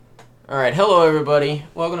Alright, hello everybody.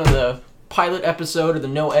 Welcome to the pilot episode of the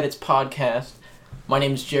No Edits podcast. My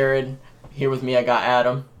name's Jared. Here with me I got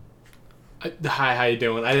Adam. Hi, how you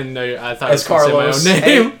doing? I didn't know you. I thought It's I was going to say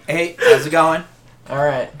my own name. Hey, how's it going?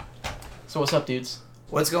 Alright. So what's up, dudes?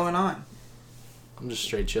 What's going on? I'm just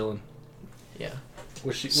straight chilling. Yeah.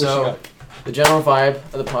 What's she So, the general vibe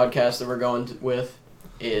of the podcast that we're going with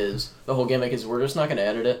is, the whole gimmick is we're just not going to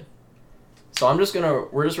edit it. So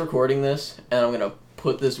we're just recording this, and I'm going to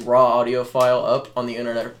put this raw audio file up on the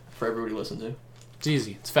internet for everybody to listen to. It's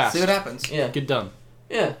easy. It's fast. See what happens. Yeah. Get done.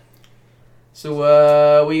 Yeah.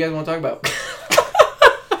 So, what do you guys want to talk about?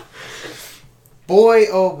 Boy,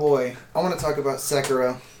 oh boy. I want to talk about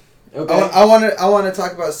Sekiro. Okay. I want to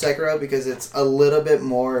talk about Sekiro because it's a little bit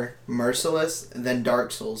more merciless than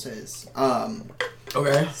Dark Souls is.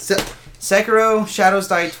 Okay. Sekiro, Shadows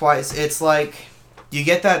Die Twice. It's like you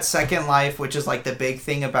get that second life, which is like the big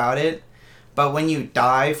thing about it. But when you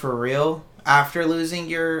die for real after losing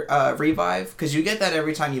your revive, because you get that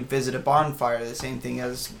every time you visit a bonfire, the same thing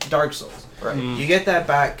as Dark Souls. Right. You get that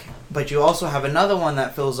back, but you also have another one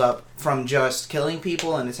that fills up from just killing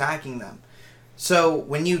people and attacking them. So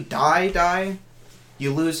when you die,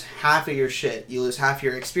 you lose half of your shit. You lose half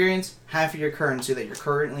your experience, half of your currency that you're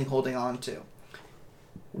currently holding on to.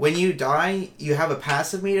 When you die, you have a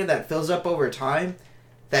passive meter that fills up over time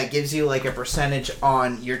that gives you like a percentage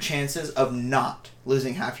on your chances of not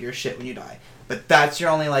losing half your shit when you die. But that's your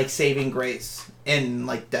only like saving grace in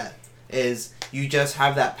like death, is you just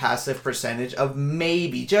have that passive percentage of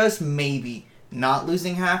maybe, just maybe, not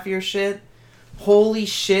losing half your shit. Holy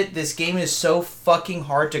shit, this game is so fucking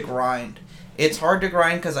hard to grind. It's hard to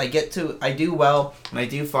grind because I do well, and I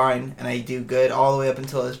do fine, and I do good all the way up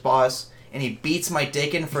until this boss, and he beats my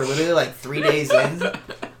dick in for literally like 3 days in.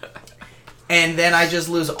 And then I just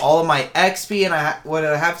lose all of my XP, and what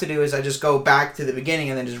I have to do is I just go back to the beginning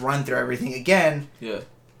and then just run through everything again. Yeah.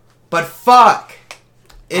 But fuck!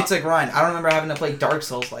 It's a grind. I don't remember having to play Dark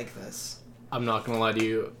Souls like this. I'm not going to lie to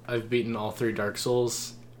you. I've beaten all 3 Dark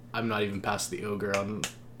Souls. I'm not even past the ogre on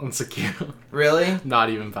Sekiro. Really? Not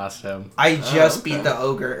even past him. I just okay. beat the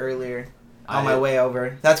ogre earlier on my way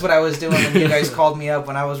over. That's what I was doing when you guys called me up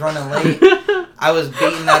when I was running late. I was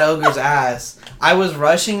beating that ogre's ass. I was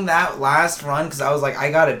rushing that last run because I was like, I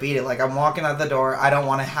gotta beat it. Like, I'm walking out the door. I don't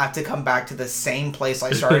want to have to come back to the same place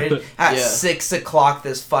I started at 6 o'clock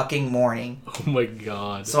this fucking morning. Oh my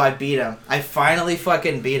god. So I beat him. I finally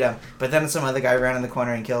fucking beat him. But then some other guy ran in the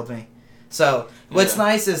corner and killed me. So, what's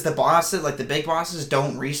nice is the bosses, like the big bosses,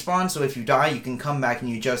 don't respawn. So if you die, you can come back and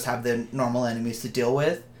you just have the normal enemies to deal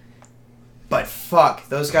with. But fuck,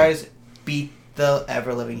 those guys beat the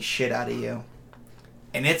ever-living shit out of you.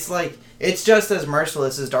 And it's like, it's just as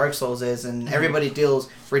merciless as Dark Souls is, and everybody deals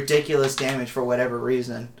ridiculous damage for whatever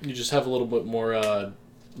reason. You just have a little bit more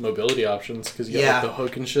mobility options because you got like, the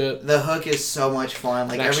hook and shit. The hook is so much fun.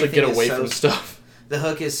 Like, and actually everything get away is from stuff. The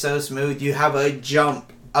hook is so smooth. You have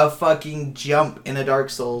a fucking jump in a Dark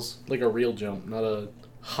Souls. Like a real jump, not a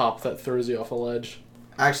hop that throws you off a ledge.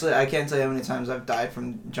 Actually, I can't tell you how many times I've died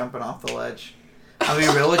from jumping off the ledge. I'll be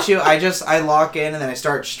real with you. I lock in and then I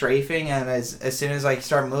start strafing, and as soon as I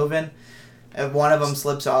start moving, one of them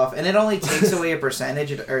slips off, and it only takes away a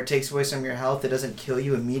percentage, or it takes away some of your health. It doesn't kill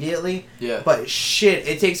you immediately. Yeah. But shit,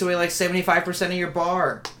 it takes away like 75% of your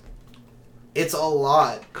bar. It's a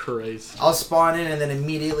lot. Crazy. I'll spawn in and then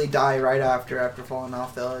immediately die right after falling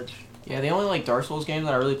off the ledge. Yeah, the only like Dark Souls game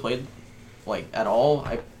that I really played like at all,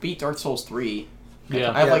 I beat Dark Souls 3.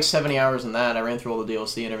 Yeah. I had like 70 hours in that. I ran through all the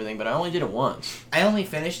DLC and everything, but I only did it once. I only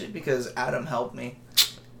finished it because Adam helped me.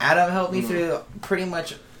 Adam helped me through pretty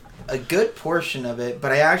much a good portion of it,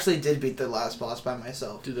 but I actually did beat the last boss by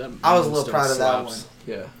myself. Dude, that I was a little proud of that one.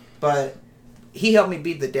 Yeah. But he helped me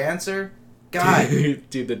beat the dancer. God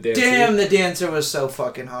Dude, the dancer. damn, the dancer was so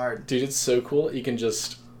fucking hard. Dude, it's so cool. You can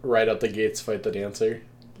just right out the gates fight the dancer.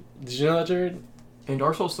 Did you know that, Jared? In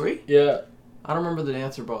Dark Souls 3? Yeah. I don't remember the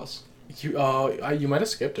dancer boss. You might have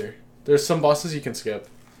skipped her. There's some bosses you can skip.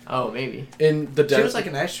 Oh, maybe. In the She was like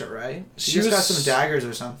an extra, right? She just got some daggers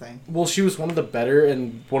or something. Well, she was one of the better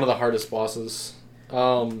and one of the hardest bosses. You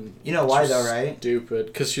know why though, right? Stupid,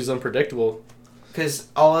 because she's unpredictable. Because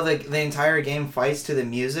all of the entire game fights to the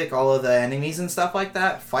music. All of the enemies and stuff like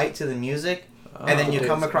that fight to the music. And then you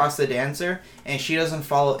come across the dancer, and she doesn't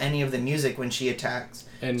follow any of the music when she attacks.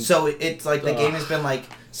 And so it's like the game has been like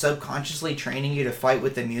subconsciously training you to fight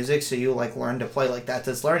with the music, so you like learn to play like that's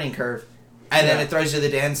its learning curve. And then it throws you the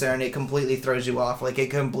dancer, and it completely throws you off. Like,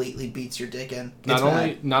 it completely beats your dick in.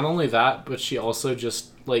 Not only that, but she also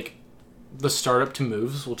just, like, the startup to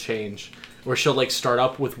moves will change. Where she'll, like, start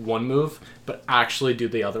up with one move, but actually do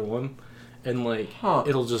the other one. And, like,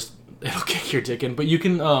 it'll just it'll kick your dick in. But you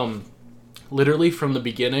can literally from the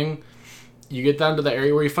beginning, you get down to the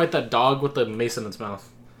area where you fight that dog with the mace in its mouth.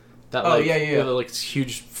 That yeah. The, like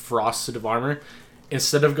huge frost suit of armor.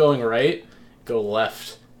 Instead of going right, go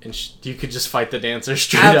left, and you could just fight the dancer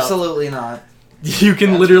straight up. Absolutely not. You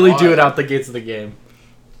can That's literally do wild. it out the gates of the game.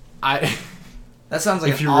 That sounds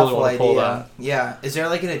like If an you really awful wanna pull idea. Yeah. Is there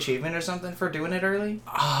like an achievement or something for doing it early?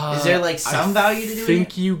 Uh, Is there like some value to doing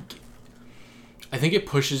it? I think it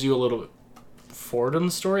pushes you a little bit forward in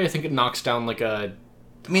the story. I think it knocks down like a.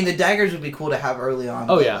 I mean, the daggers would be cool to have early on.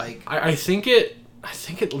 Oh but, yeah, Like, I think it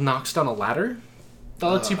knocks down a ladder that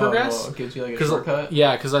lets you progress. Oh, it gives you like a shortcut.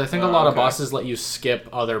 Yeah, because I think a lot of okay. bosses let you skip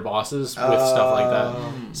other bosses with stuff like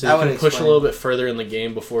that. So that you would can push a explain. little bit further in the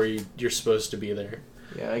game before you're supposed to be there.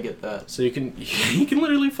 Yeah, I get that. So you can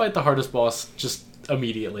literally fight the hardest boss just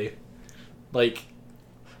immediately, like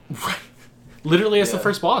literally as the Yeah.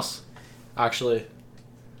 first boss, actually.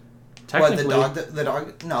 what, Technically, the dog? The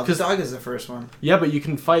dog? No, the 'Cause- dog is the first one. yeah, but you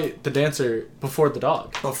can fight the dancer before the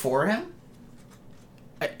dog. Before him?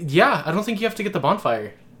 Yeah, I don't think you have to get the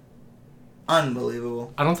bonfire.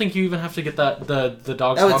 Unbelievable. I don't think you even have to get the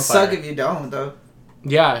dog's That would bonfire. suck if you don't, though.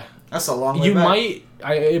 Yeah, That's a long way you back. might.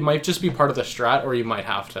 It might just be part of the strat, or you might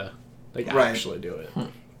have to like Right. actually do it.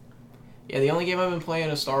 Yeah, the only game I've been playing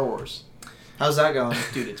is Star Wars. How's that going?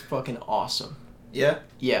 Dude, it's fucking awesome. Yeah?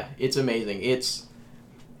 Yeah, it's amazing. It's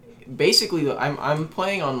basically I'm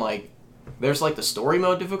playing on like there's like the story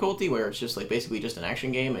mode difficulty where it's just like basically just an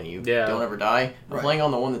action game and you Yeah. don't ever die. I'm Right. playing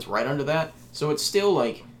on the one that's right under that, so it's still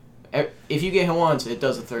like if you get hit once, it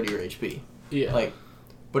does a 30 your HP. Yeah. Like,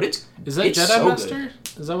 but it's Is that it's Jedi so Master?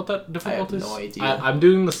 Is that what that difficult is? no idea. I'm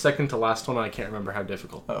doing the second to last one. And I can't remember how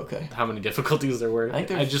difficult, Oh, okay. how many difficulties there were. I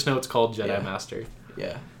think I there's- just know it's called Jedi Yeah. Master.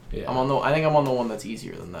 Yeah. Yeah. I think I'm on the one that's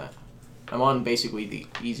easier than that. I'm on basically the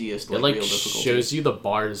easiest It like real difficulty. shows you the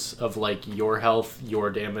bars of like your health, your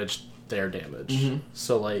damage, their damage. Mhm.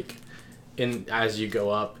 So like, as you go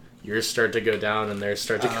up, yours start to go down and theirs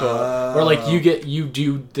start to go up, or like you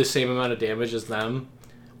do the same amount of damage as them,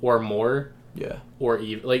 or more, Yeah. or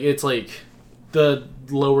even like it's like the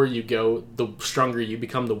lower you go, the stronger you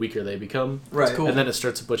become, the weaker they become, Right. cool. and then it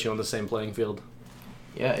starts to put you on the same playing field.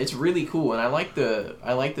 Yeah, it's really cool, and I like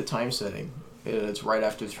the time setting. It's right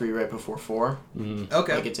after 3, right before 4.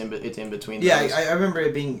 Okay. Like it's in between. Yeah, those. I remember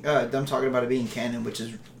it being them talking about it being canon, which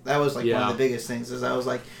is that was like one Yeah. of the biggest things. Is I was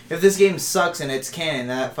like, if this game sucks and it's canon,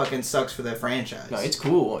 that fucking sucks for the franchise. No, it's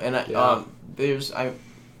cool, and Yeah. there's I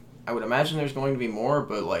would imagine there's going to be more,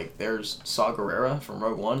 but like there's Saw Gerrera from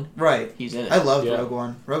Rogue One. right. He's in it. I loved Yeah. Rogue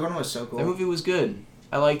One. Rogue One was so That cool. movie was good.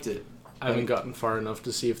 I liked it. I haven't gotten far enough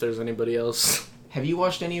to see if there's anybody else. Have you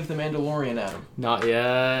watched any of The Mandalorian, Adam? Not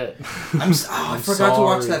yet. I I'm forgot to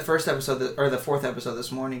watch sorry. that first episode or the fourth episode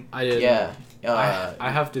this morning. I didn't. Yeah.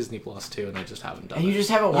 I have Disney Plus too, and I just haven't done and it. you just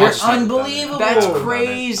haven't You're watched it. unbelievable. That's I haven't done it.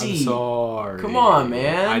 crazy. I'm sorry. Come on,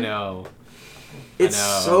 man. I know. It's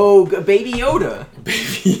I know. so good. Baby Yoda.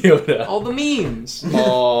 Baby Yoda. All the memes.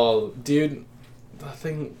 Oh, dude, the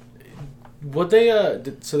thing. What they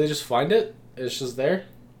so they just find it? It's just there.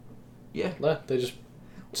 Yeah. They just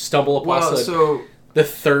stumble upon Well, so the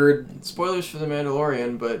third. spoilers for The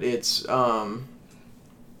Mandalorian, but it's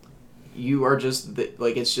you are just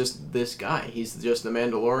it's just this guy. He's just the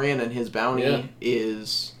Mandalorian, and his bounty Yeah.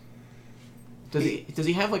 is. Does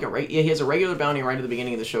he have like he has a regular bounty right at the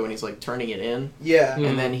beginning of the show, and he's like turning it in, Yeah. Mm.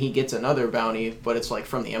 and then he gets another bounty, but it's like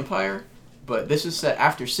from the Empire. But this is set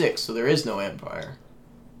after 6, so there is no Empire.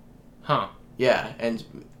 Huh. Yeah, and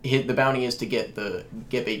the bounty is to get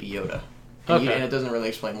Baby Yoda. And, Okay. and it doesn't really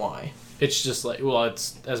explain why. It's just like, well,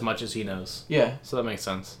 it's as much as he knows, Yeah. so that makes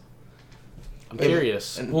sense. I'm And-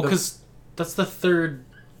 curious. and Well, the- because that's the third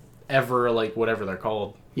ever, like whatever they're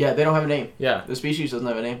called. Yeah, they don't have a name. Yeah. The species doesn't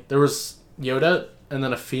have a name. There was Yoda, and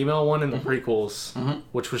then a female one in the prequels, Mhm.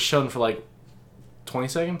 which was shown for like 20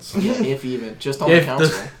 seconds. Yeah, if even. Just on If the the-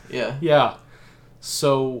 council. Yeah. Yeah.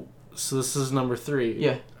 So this is number 3.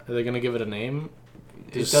 Yeah. Are they gonna give it a name?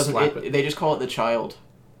 It Just doesn't. slap It, it. they just call it the child.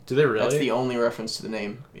 Do they really? That's the only reference to the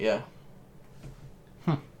name. Yeah.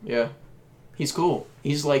 Hmm. Yeah. He's cool.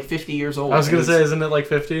 He's like 50 years old. I was and gonna he's- say, isn't it like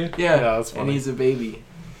 50? Yeah. that's funny. And he's a baby,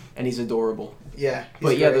 and he's adorable. Yeah.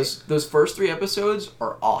 But he's yeah, great. those first 3 episodes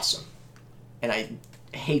are awesome, and I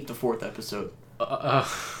hate the 4th episode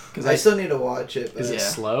because I still need to watch it. But is it Yeah.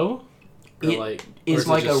 slow? Or It like, or is is it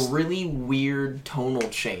like just- a really weird tonal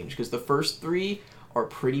change because the first 3 are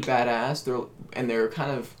pretty badass. They're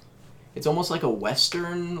kind of, it's almost like a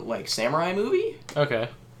western like samurai movie. Okay.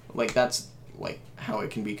 Like that's like how it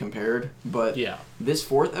can be compared. But Yeah. this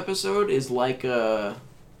 4th episode is like a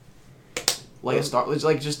Star. It's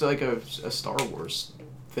like just like a Star Wars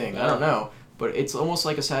thing. I don't know, but it's almost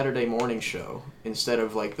like a Saturday morning show instead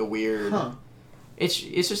of like the weird. Huh. It's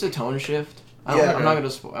just a tone shift. I'm not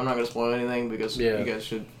gonna spoil anything because you guys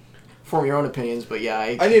should form your own opinions. But yeah,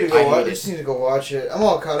 I need to go watch. I just need to go watch it. I'm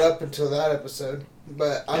all caught up until that episode,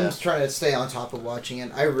 but I'm just trying to stay on top of watching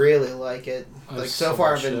it. I really like it. Like so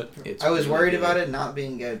far, I was worried about it not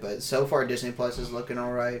being good, but so far Disney Plus is looking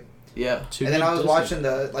all right. Yeah. And then I was watching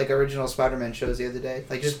the original Spider-Man shows the other day,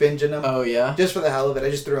 like just binging them. Oh yeah. Just for the hell of it,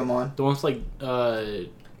 I just threw them on. The ones like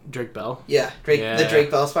Drake Bell. Yeah, the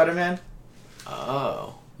Drake Bell Spider-Man.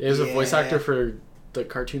 Oh. He was a voice actor for the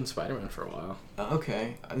cartoon Spider-Man for a while.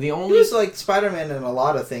 Okay. He was like Spider-Man in a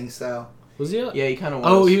lot of things, though. Was he? Yeah, he kind of was.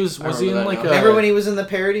 Oh, he was. Was he in like? Remember when he was in the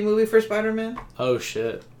parody movie for Spider-Man? Oh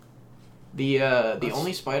shit. The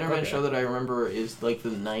only Spider-Man show that I remember is like the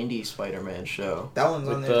 '90s Spider-Man show. That one's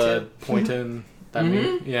on there too. Pointing that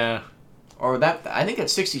movie. Yeah. Or that I think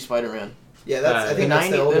that's '60s Spider-Man. Yeah, I think the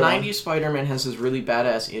 '90s Spider-Man has this really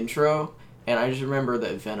badass intro, and I just remember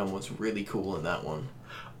that Venom was really cool in that one.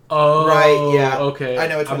 Oh, right, yeah. Okay. I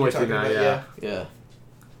know what you're talking about, yeah. Yeah.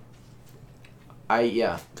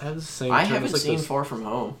 That's the same. I haven't seen Far From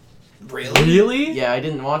Home. Really? Yeah, I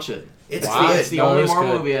didn't watch it. It's It's the only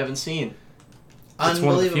Marvel movie I haven't seen.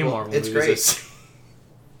 Unbelievable. It's great.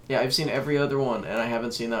 Yeah, I've seen every other one, and I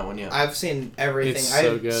haven't seen that one yet. I've seen everything.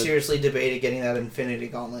 I've seriously debated getting that Infinity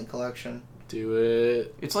Gauntlet collection. Do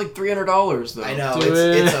it. It's like $300 though. I know.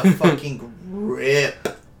 It's a fucking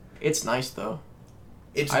rip. It's nice though.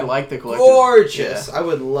 I like the collection. Gorgeous. Yeah. I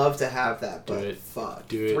would love to have that, but fuck.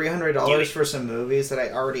 $300 for some movies that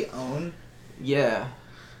I already own. Yeah.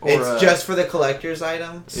 It's just for the collector's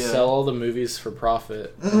items. Yeah. Sell all the movies for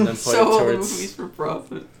profit, and then put it towards. Sell all the movies for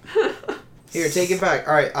profit. Here, take it back.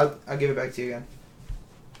 All right, I'll give it back to you again.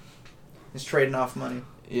 It's trading off money.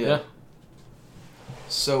 Yeah.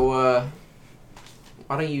 So,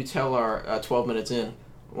 why don't you tell our 12 minutes in?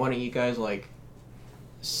 Why don't you guys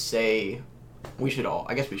say we should all?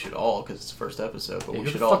 I guess we should all because it's the first episode. But we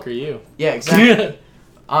should all. Who the fuck are you? Yeah, exactly.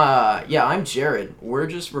 Yeah, I'm Jared. We're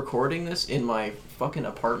just recording this in my fucking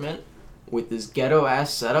apartment with this ghetto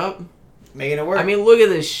ass setup. Making it work. I mean, look at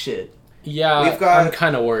this shit. Yeah, I'm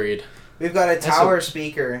kind of worried. We've got a tower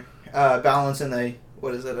speaker balancing the,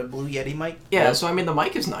 what is it, a Blue Yeti mic? Yeah, so I mean the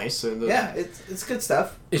mic is nice. So yeah, it's good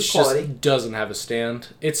stuff. It just doesn't have a stand.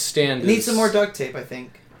 Its stand needs some more duct tape, I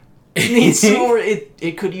think. It needs some more.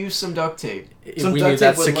 It could use some duct tape. We need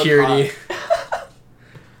that security.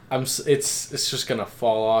 It's just gonna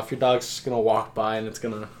fall off. Your dog's just gonna walk by and it's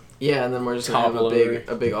gonna. Yeah, and then we're just gonna have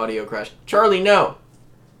a big audio crash. Charlie, no.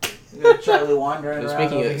 Charlie wandering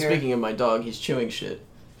around. Speaking of my dog, he's chewing shit.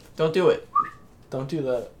 Don't do it. Don't do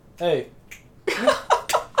that. Hey.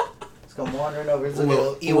 He's going wandering over. It's a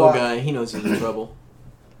little Ewok. Little guy. He knows he's in trouble.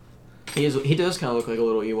 He does kind of look like a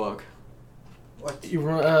little Ewok. What?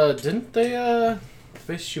 Didn't they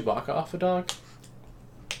base Chewbacca off a dog?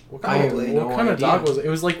 What kind of dog was it? It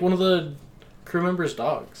was like one of the crew members'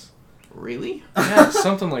 dogs. Really? Yeah,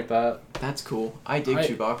 something like that. That's cool. I dig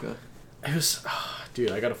Chewbacca. It was...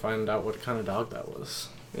 dude, I gotta find out what kind of dog that was.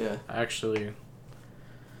 Yeah. Actually...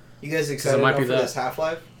 You guys excited for this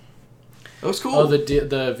Half-Life? It looks cool. Oh, the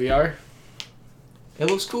VR? It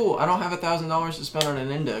looks cool. I don't have $1,000 to spend on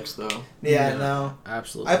an index, though. Yeah, no.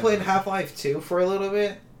 Absolutely. I played Half-Life 2 for a little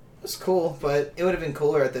bit. It was cool, but it would have been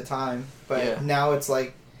cooler at the time. But now it's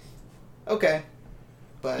like, okay.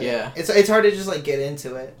 But yeah, it's hard to just get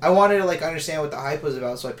into it. I wanted to understand what the hype was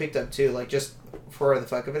about, so I picked up 2, just for the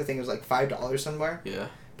fuck of it. I think it was $5 somewhere. Yeah.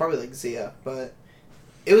 Probably Zia, but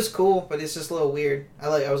it was cool, but it's just a little weird. I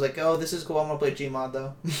was like, oh, this is cool. I'm gonna play Gmod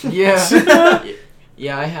though. Yeah.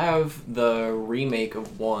 Yeah, I have the remake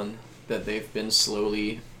of 1 that they've been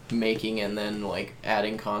slowly making and then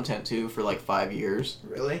adding content to for 5 years.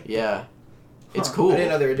 Really? Yeah. It's cool. I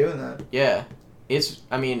didn't know they were doing that. Yeah. It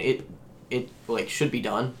should be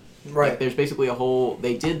done. Right. There's basically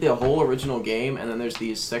they did the whole original game, and then there's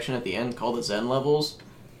these section at the end called the Zen levels,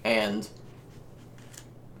 and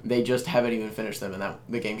they just haven't even finished them, and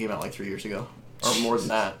the game came out 3 years ago. Or more than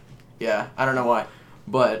that. Yeah, I don't know why.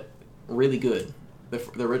 But really good.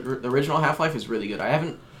 The original Half-Life is really good. I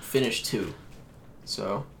haven't finished 2.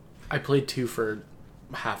 So I played 2 for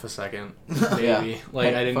half a second, maybe. Yeah.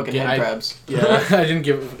 I didn't fucking head crabs. Yeah, I didn't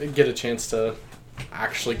get a chance to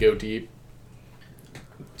actually go deep.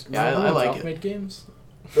 Yeah, I like it. Made games.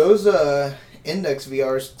 Those Index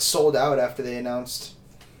VRs sold out after they announced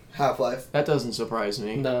Half-Life. That doesn't surprise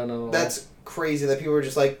me. No. That's crazy that people were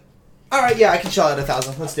just like, all right, yeah, I can shell out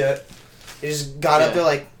 1,000. Let's do it. They just got up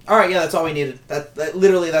there all right, yeah, that's all we needed. That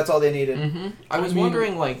literally, that's all they needed. Mm-hmm. I was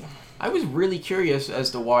wondering, I was really curious as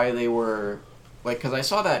to why they were like, because I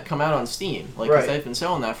saw that come out on Steam. Like, because they've been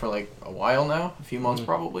selling that for, like, a while now. A few months,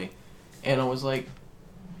 probably. And I was like,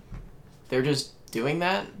 they're just doing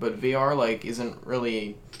that, but VR, like, isn't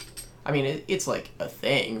really... I mean, it's like a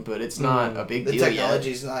thing, but it's not a big deal yet. The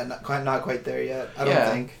technology's not quite there yet, I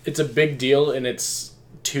don't think. It's a big deal, and it's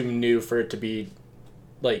too new for it to be,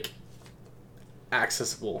 like,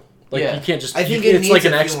 accessible. Like, you can't just... it's like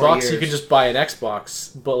an Xbox, you can just buy an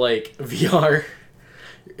Xbox, but, like, VR,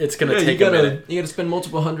 it's going to take a minute. You gotta spend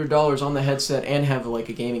multiple $100s on the headset and have, like,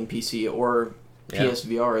 a gaming PC, or...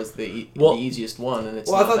 PSVR is the easiest one, and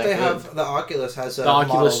it's I thought they have the Oculus has a the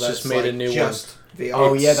Oculus just made a new one. VR.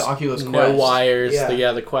 Oh yeah, the Oculus Quest. No wires.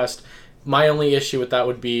 The Quest. My only issue with that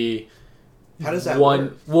would be how does that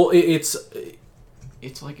work? Well, it's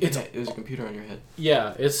like it was a computer on your head.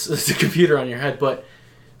 Yeah, it's a computer on your head, but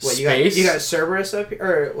space. You got Cerberus up here,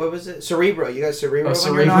 or what was it? Cerebro. You got Cerebro.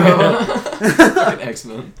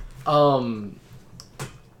 X-Men.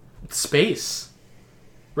 Space.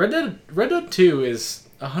 Red Dead 2 is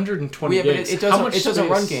 120 gigs. It doesn't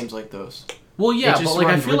run games like those. Well, yeah, but like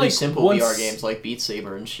I feel like simple VR games like Beat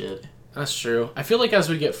Saber and shit. That's true. I feel like as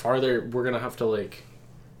we get farther, we're gonna have to like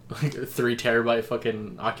a 3 terabyte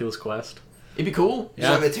fucking Oculus Quest. It'd be cool.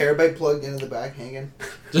 Yeah. Just have a terabyte plugged into the back hanging.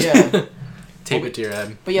 Tape it to your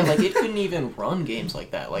head. But yeah, like it couldn't even run games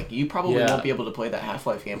like that. Like you probably won't be able to play that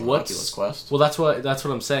Half-Life game on Oculus Quest. Well, that's what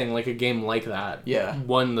I'm saying. Like a game like that. Yeah.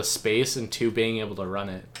 1, the space, and 2, being able to run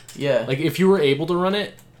it. Yeah. Like if you were able to run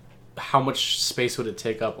it, how much space would it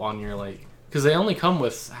take up on your like? Because they only come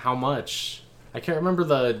with how much? I can't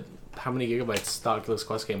remember how many gigabytes the Oculus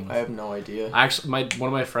Quest game was. I have no idea. Actually, one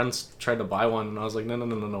of my friends tried to buy one, and I was like, no,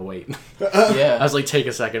 wait. Yeah. I was like, take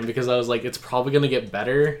a second, because I was like, it's probably gonna get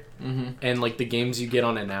better, and like the games you get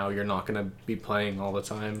on it now, you're not gonna be playing all the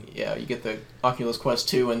time. Yeah, you get the Oculus Quest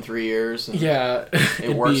 2 in 3 years. And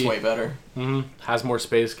it works way better. Has more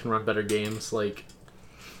space, can run better games, like,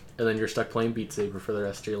 and then you're stuck playing Beat Saber for the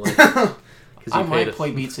rest of your life. I might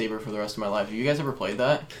play Beat Saber for the rest of my life. Have you guys ever played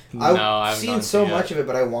that? No, I've seen so much of it,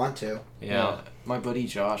 but I want to. Yeah. My buddy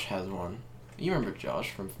Josh has one. You remember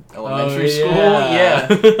Josh from elementary school?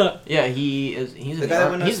 Yeah. Yeah, he's the guy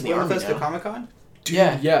that went with us to Comic-Con?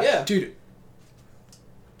 Yeah. Dude.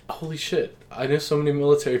 Holy shit. I know so many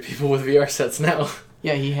military people with VR sets now.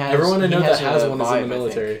 Yeah, he has. Everyone I know that has one is in the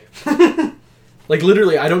military. Like,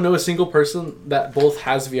 literally, I don't know a single person that both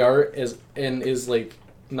has VR and is, like,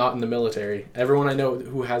 not in the military. Everyone I know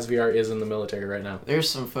who has VR is in the military right now. There's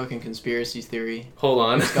some fucking conspiracy theory. Hold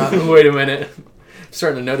on. Wait a minute. I'm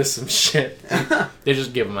starting to notice some shit. They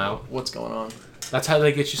just give them out. What's going on? That's how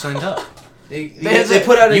they get you signed up. They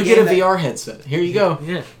put out you get a VR headset. Here you go.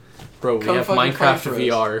 Yeah. Bro, we have Minecraft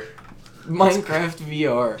VR. Minecraft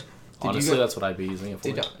VR. Honestly, that's what I'd be using it for.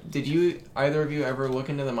 Did either of you ever look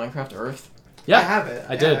into the Minecraft Earth? Yeah. I have it.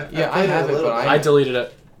 I did. Yeah, I have it, but I deleted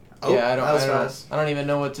it. Yeah, I don't even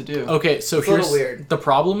know what to do. Okay, so it's here's weird. The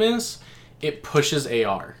problem is it pushes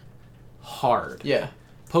AR hard. Yeah.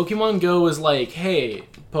 Pokemon Go is like, hey,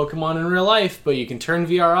 Pokemon in real life, but you can turn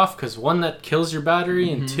VR off because 1, that kills your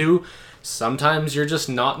battery, and 2, sometimes you're just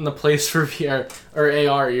not in the place for VR or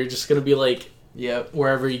AR. You're just gonna be like,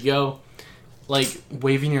 wherever you go, like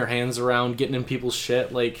waving your hands around, getting in people's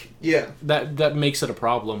shit, like that makes it a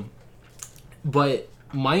problem. But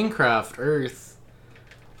Minecraft Earth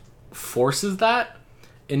forces that,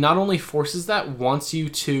 and not only forces that, wants you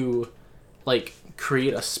to like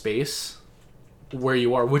create a space where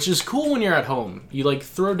you are, which is cool when you're at home. You like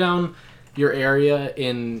throw down your area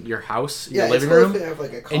in your house, your living room,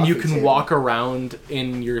 and you can walk around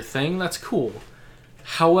in your thing. That's cool.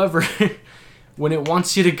 However, when it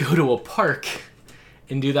wants you to go to a park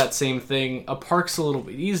and do that same thing, a park's a little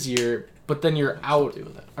bit easier, but then you're out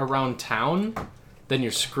around town, then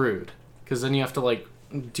you're screwed, because then you have to like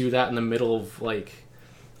do that in the middle of like,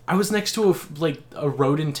 I was next to a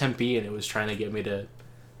road in Tempe, and it was trying to get me to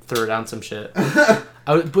throw down some shit.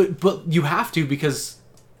 But you have to, because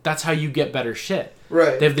that's how you get better shit.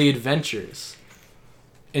 Right. They have the adventures,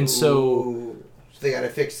 and so they gotta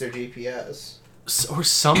fix their GPS or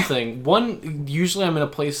something. Usually I'm in a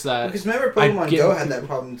place that, because remember Pokemon Go had that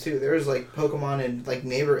problem too. There was like Pokemon in like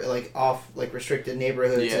restricted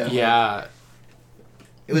neighborhoods. Yeah.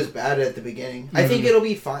 It was bad at the beginning. I think it'll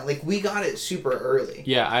be fine. Like, we got it super early.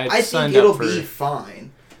 Yeah, I think it'll be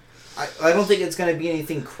fine. I don't think it's going to be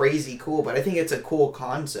anything crazy cool, but I think it's a cool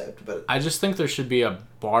concept. But I just think there should be a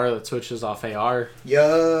bar that switches off AR.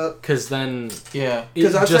 Yeah. Because then... Yeah.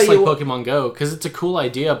 Just like Pokemon Go. Because it's a cool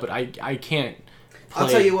idea, but I can't play. I'll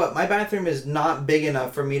tell you what. My bathroom is not big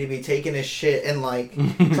enough for me to be taking a shit and, like,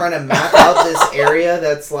 trying to map out this area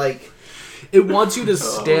that's, like... it wants you to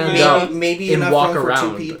stand up, maybe and enough walk room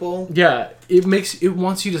around. for 2 people. Yeah, it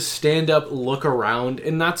wants you to stand up, look around,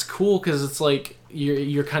 and that's cool because it's like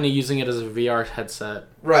you're kind of using it as a VR headset.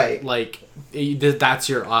 Right. Like that's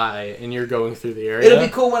your eye, and you're going through the area. It'll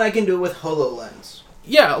be cool when I can do it with HoloLens.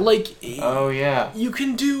 Yeah, like oh yeah, you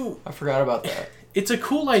can do. I forgot about that. It's a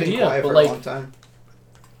cool It's been idea, quiet but for like, a long time.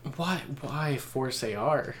 why force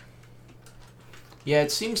AR? Yeah,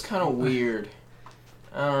 it seems kind of weird.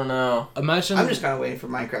 I don't know. Imagine. I'm just kind of waiting for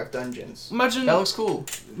Minecraft Dungeons. Imagine That looks cool.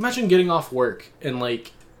 Imagine getting off work and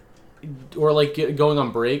like, or like going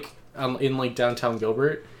on break in like downtown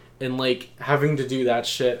Gilbert and like having to do that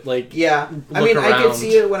shit. Like, Yeah, I look mean, I around. could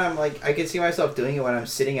see it when I'm like, I could see myself doing it when I'm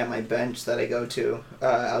sitting at my bench that I go to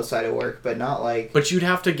outside of work, but not like. But you'd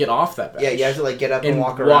have to get off that bench. Yeah, you have to like get up and, and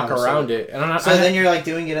walk around. it. And So then you're like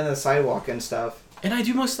doing it on the sidewalk and stuff. and I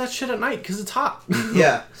do most of that shit at night because it's hot.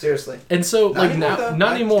 Yeah, seriously. And so Not like anymore, now, though.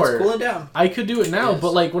 not anymore. It's cooling down. I could do it now, Yes.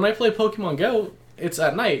 but like when I play Pokemon Go, it's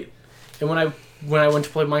at night, and when I went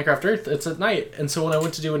to play Minecraft Earth, it's at night. And so when I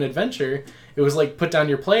went to do an adventure, it was like put down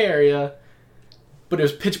your play area, but it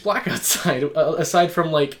was pitch black outside, aside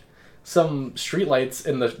from like some streetlights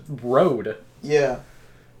in the road. Yeah.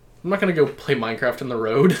 I'm not gonna go play Minecraft in the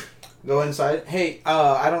road. Go inside. Hey,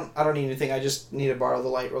 I don't need anything. I just need to borrow the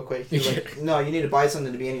light real quick. You're like, no, you need to buy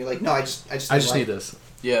something to be in. You're like, no, I just need this.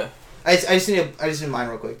 Yeah. I just need mine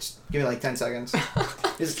real quick. Just give me like 10 seconds.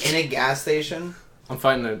 Just in a gas station. I'm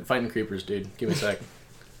fighting creepers, dude. Give me a sec.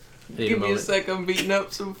 I need Give me a moment. sec. I'm beating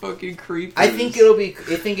up some fucking creepers. I think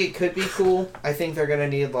it could be cool. I think they're gonna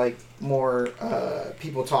need like more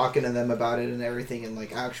people talking to them about it and everything and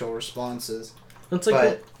like actual responses. It's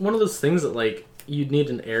like one of those things that like you'd need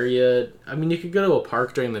an area. I mean, you could go to a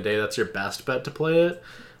park during the day. That's your best bet to play it.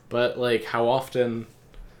 But like, how often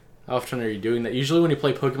are you doing that? Usually, when you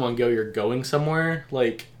play Pokemon Go, you're going somewhere.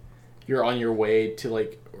 Like, you're on your way to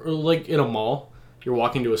like in a mall. You're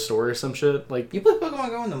walking to a store or some shit. Like, You play Pokemon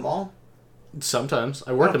Go in the mall? sometimes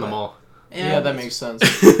I work in the mall. Yeah, that makes sense.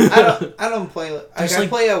 I don't play. I like-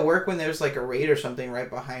 play at work when there's like a raid or something right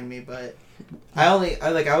behind me, but I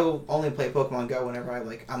will only play Pokemon Go whenever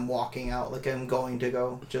I'm walking out, like I'm going to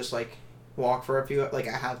go just like walk for a few, like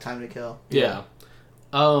I have time to kill. Yeah.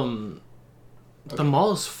 The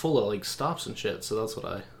mall is full of like stops and shit. So that's what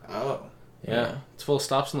I. Oh, Yeah, it's full of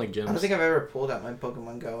stops and like gyms. I don't think I've ever pulled out my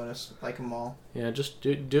Pokemon Go in a mall. Yeah, just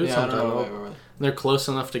do it Yeah, I sometime. don't know if I've ever- They're close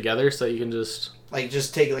enough together so that you can just. Like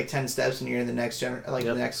just take like 10 steps and you're in the next Yep.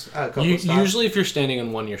 the next couple stops. Usually, if you're standing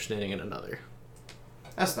in one, you're standing in another.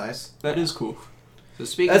 That's nice. That is cool. So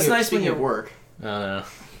speaking That's of, nice when speaking of you're- work, I don't know.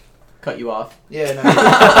 cut you off. Yeah.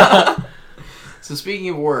 No, So speaking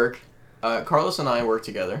of work, Carlos and I work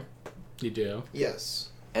together, You do. yes.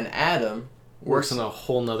 and Adam Works in a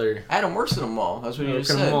whole nother. Adam works in a mall. That's what you Work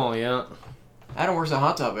just in a said. mall, yeah. Adam works at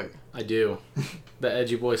Hot Topic. I do. The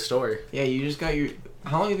Edgy Boy store. Yeah, you just got your.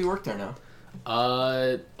 How long have you worked there now?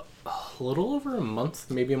 A little over a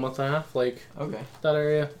month, maybe a month and a half, like Okay. that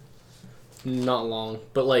area. Not long,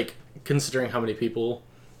 but like considering how many people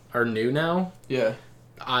are new now, Yeah.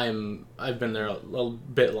 I've been there a little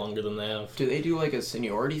bit longer than they have. Do they do like a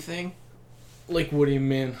seniority thing? Like, what do you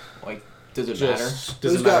mean? Does it matter? Doesn't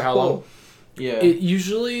Who's matter got how pull? long. Yeah. It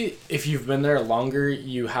usually, if you've been there longer,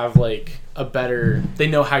 you have like a better. They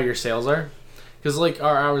know how your sales are, because like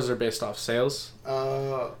our hours are based off sales.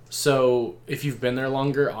 So if you've been there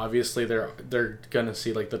longer, obviously they're gonna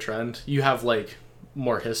see like the trend. You have like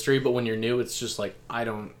more history, but when you're new, it's just like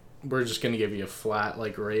we're just gonna give you a flat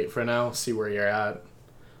like rate for now. See where you're at.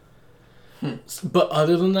 But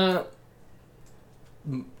other than that,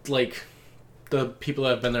 like the people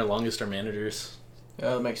that have been there longest are managers.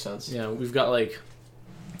 Yeah, that makes sense. Yeah, we've got like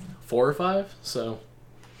 4 or 5, so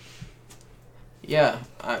Yeah.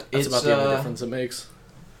 that's It's about the only difference it makes.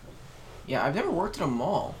 Yeah, I've never worked in a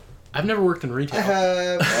mall. I've never worked in retail.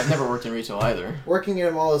 I've never worked in retail either. Working in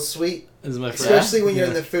a mall is sweet, This is my first. especially when you're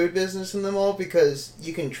in Yeah. the food business in the mall, because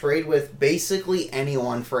you can trade with basically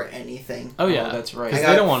anyone for anything. Oh yeah, that's right. I They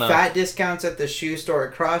got don't wanna- fat discounts at the shoe store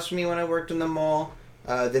across from me when I worked in the mall.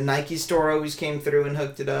 The Nike store always came through and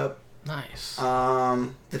hooked it up. Nice.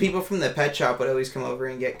 The people from the pet shop would always come over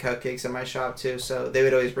and get cupcakes at my shop too, so they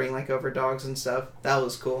would always bring like over dogs and stuff. That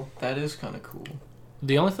was cool. That is kind of cool.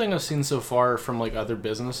 The only thing I've seen so far from like other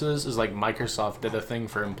businesses is like Microsoft did a thing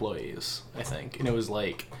for employees, I think, and it was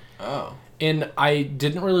like, Oh. and I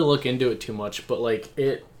didn't really look into it too much, but like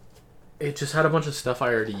it just had a bunch of stuff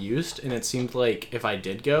I already used, and it seemed like if I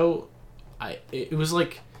did go, it was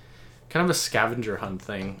like kind of a scavenger hunt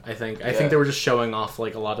thing. I think Yeah. they were just showing off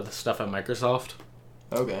like a lot of the stuff at Microsoft.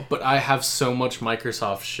 Okay. But I have so much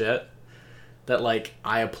Microsoft shit that like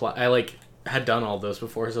I had done all those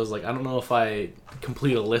before, so I was like, I don't know if I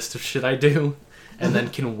complete a list of shit I do and then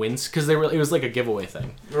can win, because it was like a giveaway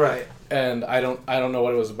thing. Right. And I don't know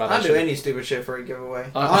what it was about. I'll do any stupid shit for a giveaway.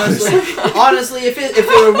 Honestly, if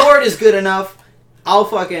the reward is good enough, I'll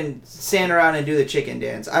fucking stand around and do the chicken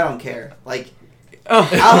dance. I don't care. Like,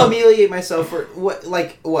 I'll humiliate myself for what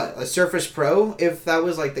a Surface Pro, if that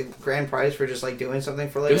was like the grand prize for just like doing something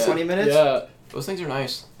for like 20 minutes. Yeah, those things are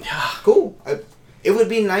nice. Yeah, cool. It would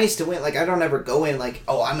be nice to win. Like, I don't ever go in like,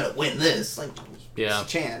 oh, I'm gonna win this. Like, it's a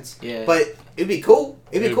chance. Yeah, but it'd be cool.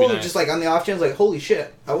 It'd be cool to just like on the off chance, like, holy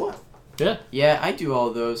shit, I won. Yeah. Yeah, I do all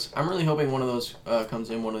of those. I'm really hoping one of those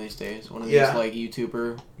comes in one of these days. One of these like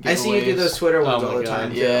YouTuber giveaways. I see you do those Twitter ones all the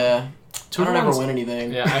time. Yeah. I don't ever win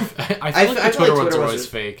anything. Yeah, I feel like the Twitter ones are always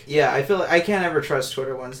fake. Yeah, I feel like I can't ever trust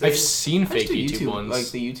Twitter ones. I've seen fake YouTube ones.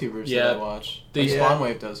 Like the YouTubers that I watch. The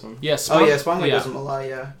Spawnwave does them. Yeah, Spawnwave does them a lot,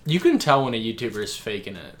 yeah. You can tell when a YouTuber is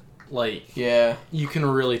faking it. Like, yeah. You can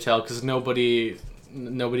really tell, because nobody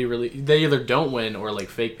really... They either don't win or, like,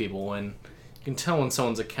 fake people win. You can tell when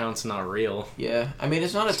someone's account's not real. Yeah. I mean,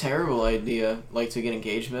 it's not a terrible idea, like, to get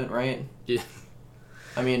engagement, right? Yeah.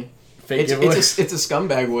 I mean... It's a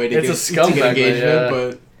scumbag way to get engagement, yeah.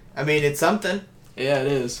 But I mean, it's something. Yeah, it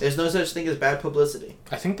is. There's no such thing as bad publicity.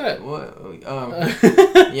 I think that...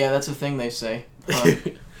 yeah, that's a thing they say.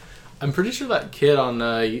 I'm pretty sure that kid on...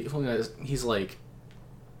 he's like...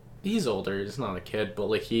 He's older. He's not a kid, but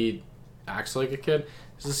like he acts like a kid.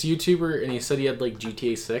 There's this YouTuber, and he said he had like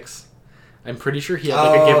GTA 6. I'm pretty sure he had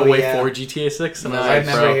like a giveaway for GTA 6. And I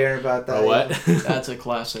remember hearing about that. What? That's a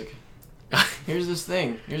classic. Here's this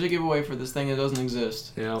thing. Here's a giveaway for this thing that doesn't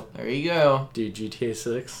exist. Yeah. There you go. Dude, GTA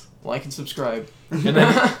 6. Like and subscribe. And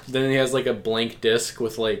then he has like a blank disc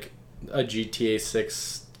with like a GTA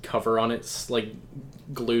 6 cover on it, like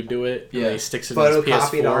glued to it. And then he sticks it in his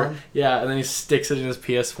PS4. On. Yeah, and then he sticks it in his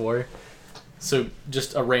PS4. So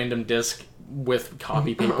just a random disc with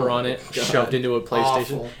copy paper on it shoved into a PlayStation.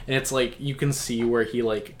 Awful. And it's like you can see where he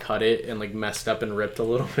like cut it and like messed up and ripped a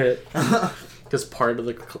little bit. Because part of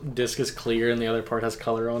the disc is clear and the other part has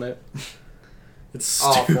color on it. It's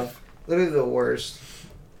awful. Literally the worst.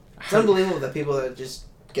 It's unbelievable that people that just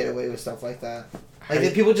get away with stuff like that.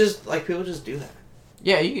 Like people just do that.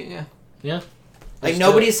 Yeah, yeah. Like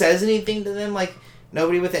nobody says anything to them. Like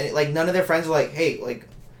nobody with any, like none of their friends are like, hey, like,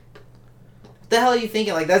 what the hell are you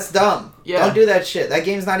thinking? Like that's dumb. Yeah. Don't do that shit. That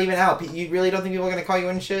game's not even out. You really don't think people are gonna call you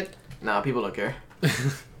in shit? Nah, people don't care.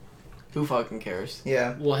 Who fucking cares?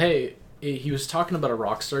 Yeah. Well, hey. He was talking about a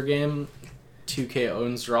Rockstar game. 2K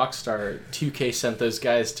owns Rockstar. 2K sent those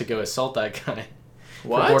guys to go assault that guy.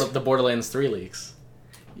 What? The Borderlands 3 leaks.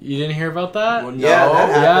 You didn't hear about that? Well, no.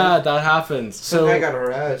 Yeah, that happens. So I got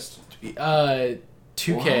arrested. 2K.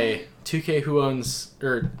 What? 2K who owns...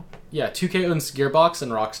 2K owns Gearbox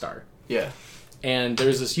and Rockstar. Yeah. And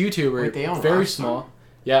there's this YouTuber... Wait, they own very Rockstar? Small.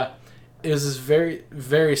 Yeah. It was this very,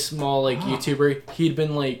 very small, like, YouTuber. He'd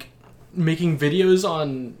been, like, making videos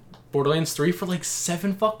on Borderlands 3 for like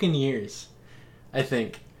 7 fucking years, I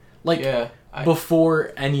think. Like,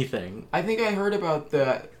 before anything. I think I heard about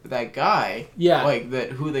that guy. Yeah. Like,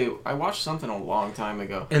 I watched something a long time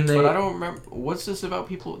ago. But I don't remember. What's this about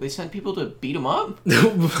people? They sent people to beat him up?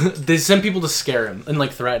 They sent people to scare him and,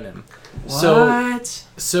 like, threaten him. What?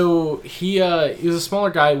 So he was a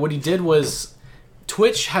smaller guy. What he did was,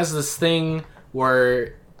 Twitch has this thing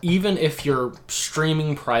where even if you're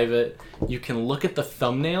streaming private, you can look at the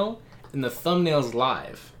thumbnail, and the thumbnail's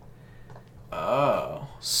live. Oh.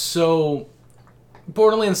 So,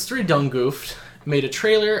 Borderlands 3 done goofed, made a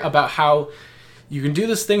trailer about how you can do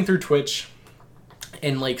this thing through Twitch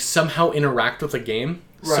and, like, somehow interact with a game.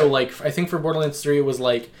 Right. So, like, I think for Borderlands 3, it was,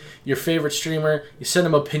 like, your favorite streamer, you send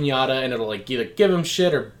him a pinata, and it'll, like, either give him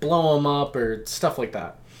shit or blow him up or stuff like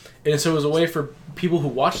that. And so it was a way for people who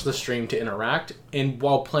watched the stream to interact, and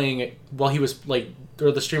while he was, like,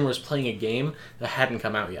 or the streamer was playing a game that hadn't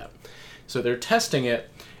come out yet. So they're testing it,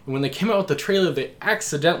 and when they came out with the trailer, they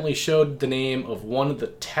accidentally showed the name of one of the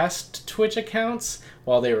test Twitch accounts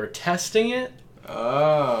while they were testing it.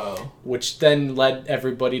 Oh. Which then led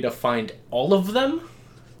everybody to find all of them,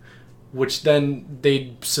 which then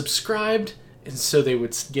they subscribed, and so they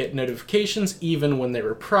would get notifications even when they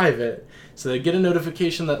were private. So they get a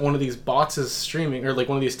notification that one of these bots is streaming, or like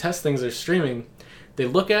one of these test things are streaming. They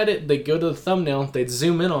look at it, they go to the thumbnail, they'd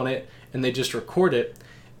zoom in on it, and they just record it.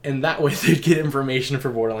 And that way they'd get information for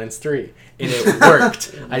Borderlands 3. And it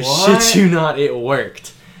worked. I shit you not, it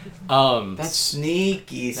worked. That's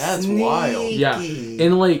sneaky. That's wild. Yeah.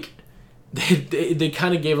 And like, they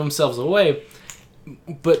kind of gave themselves away.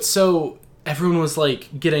 But so everyone was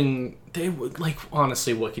like getting,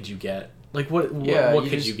 honestly, what could you get? Like what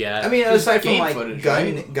could you get? I mean, aside from game like footage,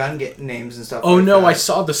 gun names and stuff. Oh like no, that. I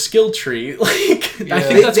saw the skill tree. Like Yeah. I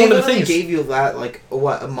think that's they one of the literally things. gave you that like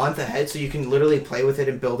a month ahead, so you can literally play with it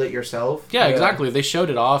and build it yourself. Yeah, exactly. They showed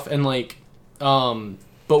it off, and like,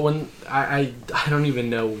 but when I don't even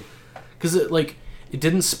know, because it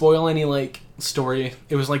didn't spoil any like story.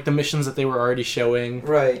 It was like the missions that they were already showing.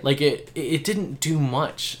 Right. Like it didn't do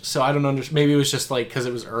much. So I don't understand. Maybe it was just like because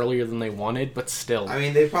it was earlier than they wanted, but still. I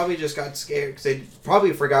mean, they probably just got scared because they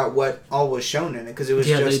probably forgot what all was shown in it because it was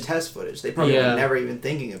just test footage. They probably were never even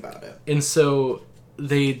thinking about it. And so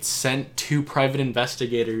they sent 2 private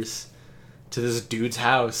investigators to this dude's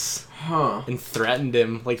house and threatened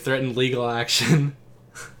legal action.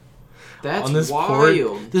 That's on this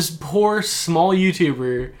wild. This poor small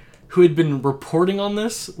YouTuber who had been reporting on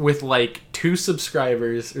this with like 2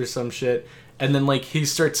 subscribers or some shit, and then like he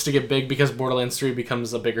starts to get big because Borderlands 3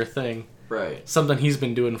 becomes a bigger thing. Right. Something he's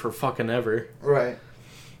been doing for fucking ever. Right.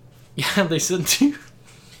 Yeah, they sent 2.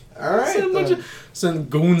 All right. Sent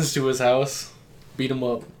goons to his house, beat him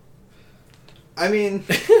up. I mean,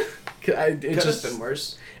 it could just have been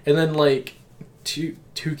worse. And then like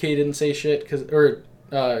 2K didn't say shit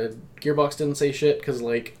Gearbox didn't say shit because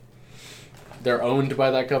like they're owned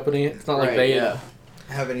by that company. It's not like they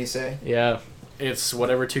have any say. Yeah, it's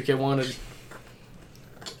whatever 2K wanted.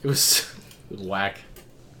 It was whack.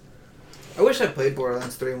 I wish I played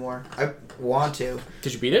Borderlands 3 more. I want to.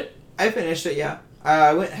 Did you beat it? I finished it, yeah.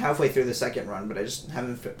 I went halfway through the second run, but I just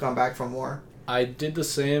haven't gone back for more. I did the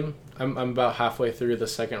same. I'm about halfway through the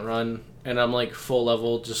second run, and I'm like full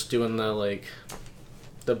level, just doing the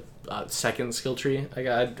second skill tree.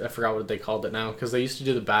 I forgot what they called it now because they used to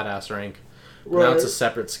do the badass rank. Right. Now it's a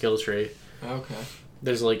separate skill tree. Okay.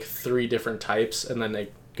 There's like 3 different types, and then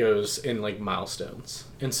it goes in like milestones.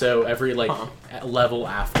 And so every level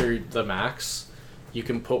after the max, you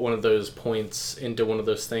can put one of those points into one of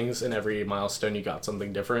those things, and every milestone you got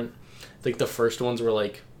something different. I think the first ones were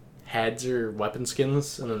like heads or weapon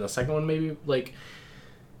skins, and then the second one maybe like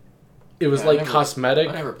it was cosmetic.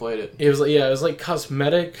 I never played it. It was like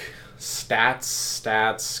cosmetic,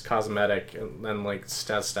 stats, cosmetic, and then like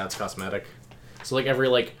stats, cosmetic. So like every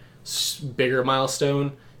like bigger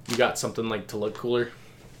milestone, you got something like to look cooler.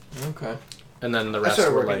 Okay. And then the rest I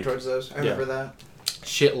started were working like towards those. I remember that.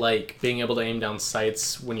 Shit like being able to aim down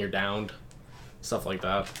sights when you're downed, stuff like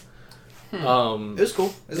that. It was cool.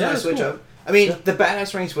 It was a nice switch up. I mean, the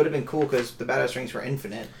badass ranks would have been cool because the badass ranks were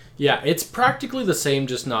infinite. Yeah, it's practically the same,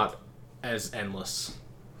 just not as endless.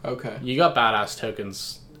 Okay. You got badass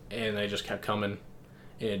tokens, and they just kept coming,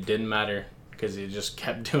 and it didn't matter because you just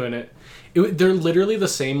kept doing it. They're literally the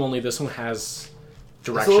same, only this one has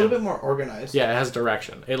direction. It's a little bit more organized. Yeah, it has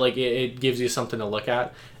direction. It gives you something to look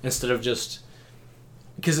at instead of just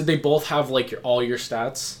because they both have like all your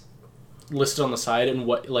stats listed on the side and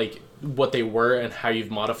what they were and how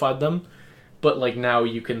you've modified them, but like now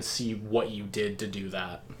you can see what you did to do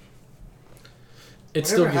that. It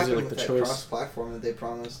still gives you like the choice. Cross-platform that they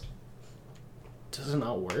promised. Does it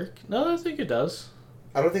not work? No, I think it does.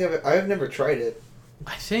 I don't think I've never tried it.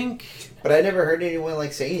 I think, but I never heard anyone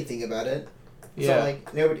like say anything about it. Yeah. So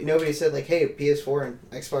like nobody said like, hey, PS4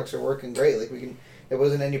 and Xbox are working great. Like there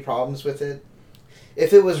wasn't any problems with it.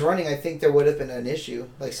 If it was running, I think there would have been an issue.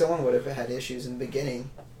 Like someone would have had issues in the beginning.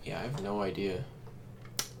 Yeah, I have no idea.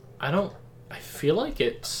 I feel like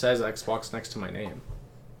it says Xbox next to my name.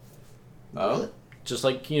 Oh. Really? Just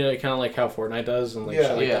like, kind of like how Fortnite does, and like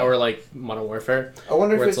shit like that, or like Modern Warfare. I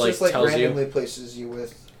wonder if it's just like randomly places you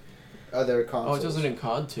with other consoles. Oh, it does it in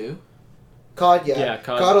COD too? COD, yeah. Yeah,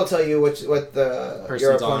 COD. COD will tell you what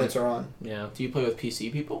your opponents are on. Yeah. Do you play with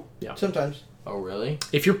PC people? Yeah. Sometimes. Oh, really?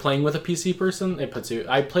 If you're playing with a PC person, it puts you...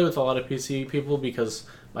 I play with a lot of PC people because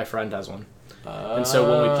my friend has one. And so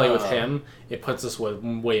when we play with him, it puts us with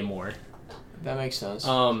way more. That makes sense.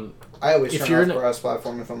 I always turn off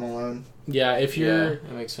cross-platform if I'm alone. Yeah, if you're... Yeah,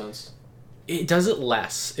 that makes sense. It does it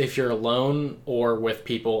less if you're alone or with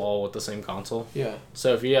people all with the same console. Yeah.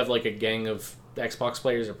 So if you have like a gang of Xbox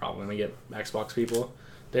players, you're probably going to get Xbox people.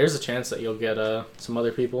 There's a chance that you'll get some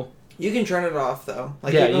other people. You can turn it off though.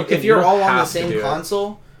 Like if you're all on the same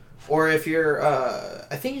console, or if you're,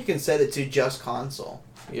 I think you can set it to just console.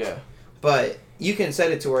 Yeah. But you can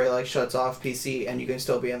set it to where it like shuts off PC, and you can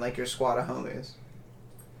still be in like your squad of homies.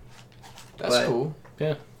 That's cool.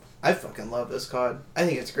 Yeah. I fucking love this COD. I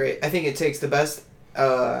think it's great. I think it takes the best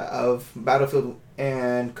of Battlefield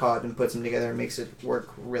and COD and puts them together and makes it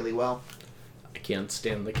work really well. I can't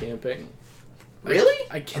stand the camping. Really?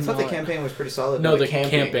 I thought the campaign was pretty solid. No, the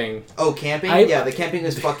camping. Oh, camping? Yeah, the camping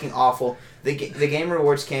is fucking awful. The game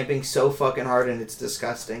rewards camping so fucking hard, and it's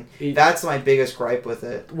disgusting. That's my biggest gripe with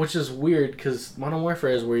it. Which is weird, because Modern Warfare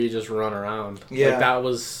is where you just run around. Yeah. Like, that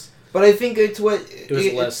was... But I think it's what... It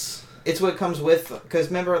was less... It's what comes with... Because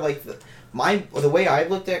remember, like, the way I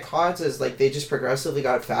looked at CODs is, like, they just progressively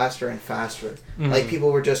got faster and faster. Mm-hmm. Like,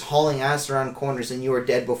 people were just hauling ass around corners, and you were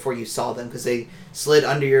dead before you saw them, because they slid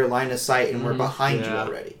under your line of sight and were behind you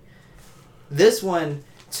already. This one...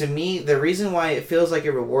 To me, the reason why it feels like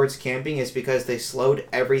it rewards camping is because they slowed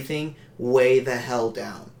everything way the hell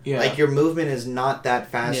down. Yeah. Like, your movement is not that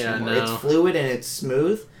fast anymore. No. It's fluid and it's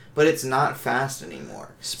smooth, but it's not fast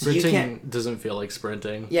anymore. Sprinting doesn't feel like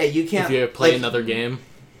sprinting. Yeah, you can't... If you play another game.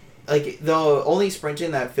 Like, the only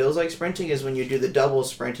sprinting that feels like sprinting is when you do the double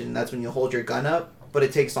sprinting, and that's when you hold your gun up, but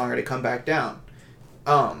it takes longer to come back down.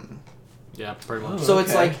 Yeah, pretty much. So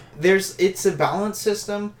it's like, it's a balance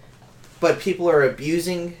system... But people are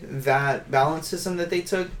abusing that balance system that they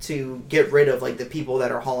took to get rid of, like, the people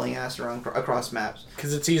that are hauling ass around across maps.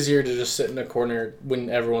 Because it's easier to just sit in a corner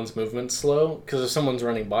when everyone's movement's slow. Because if someone's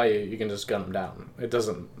running by you, you can just gun them down. It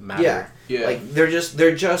doesn't matter. Yeah. Like, they're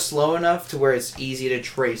just slow enough to where it's easy to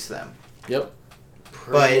trace them. Yep.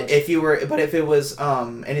 But if it was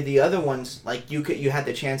any of the other ones, like, you had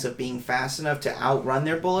the chance of being fast enough to outrun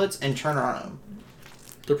their bullets and turn on them.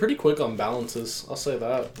 They're pretty quick on balances. I'll say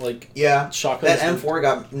that. Like, shotguns. That M4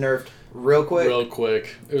 got nerfed real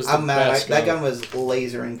quick. It was I'm mad. That gun was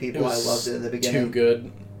lasering people. I loved it in the beginning. Too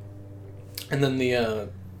good. And then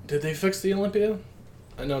did they fix the Olympia?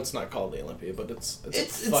 I know it's not called the Olympia, but it's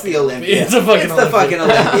the Olympia. It's the fucking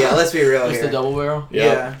Olympia. Let's be real here. It's the double barrel?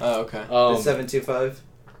 Yeah. Oh, okay. The 7.25.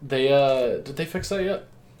 Did they fix that yet?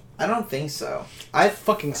 I don't think so.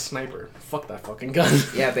 Fucking sniper. Fuck that fucking gun.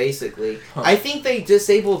 Yeah, basically. Huh. I think they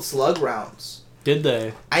disabled slug rounds. Did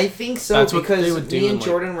they? I think so. That's because me and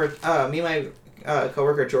Jordan were, me and my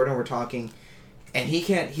coworker Jordan were talking, and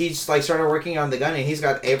he's like started working on the gun, and he's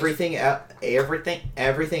got everything else. Everything.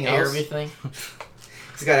 He's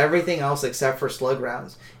got everything else except for slug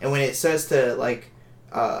rounds. And when it says to like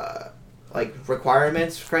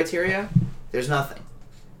requirements criteria, there's nothing.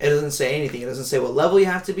 It doesn't say anything. It doesn't say what level you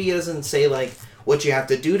have to be. It doesn't say, like, what you have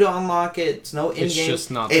to do to unlock it. It's no in-game. It's just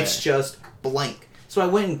not It's just blank. So I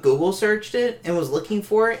went and Google searched it and was looking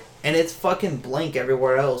for it, and it's fucking blank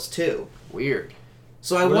everywhere else, too. Weird.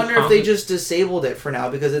 So I wonder if they just disabled it for now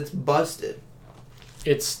because it's busted.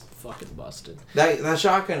 It's fucking busted. That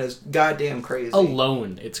shotgun is goddamn crazy.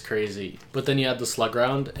 Alone, it's crazy. But then you add the slug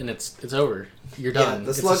round, and it's over. You're done. Yeah,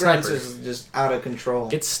 the slug round is just out of control.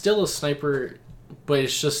 It's still a sniper... But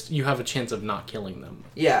it's just, you have a chance of not killing them.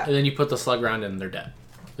 Yeah. And then you put the slug round in and they're dead.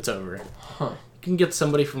 It's over. Huh. You can get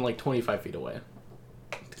somebody from like 25 feet away.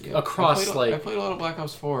 Yeah. Across, I played a lot of Black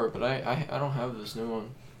Ops 4, but I don't have this new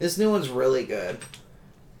one. This new one's really good.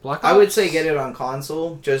 Black Ops? I would say get it on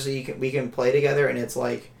console, just so we can play together, and it's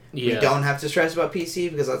like, we don't have to stress about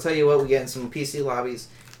PC, because I'll tell you what, we get in some PC lobbies,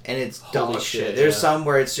 and it's dog shit. There's some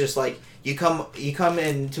where it's just like, You come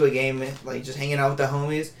into a game like just hanging out with the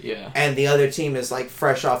homies, and the other team is like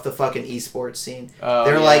fresh off the fucking esports scene.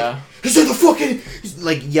 They're like, "Is it the fucking?"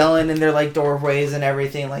 like yelling in their like doorways and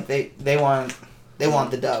everything. Like they want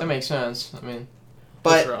the dub. That makes sense. I mean,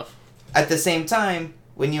 but at the same time,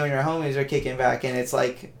 when you and your homies are kicking back, and it's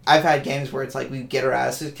like I've had games where it's like we get our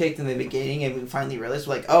asses kicked in the beginning, and we finally realize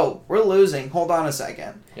we're like, "Oh, we're losing. Hold on a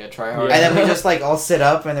second." Yeah, try hard. And then we just like all sit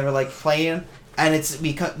up, and they were like playing. And it's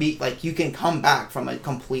like you can come back from a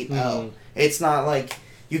complete L. It's not like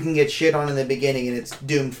you can get shit on in the beginning and it's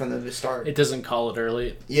doomed from the start. It doesn't call it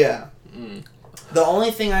early. Yeah. The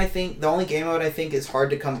only game mode I think is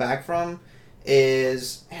hard to come back from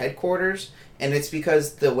is Headquarters, and it's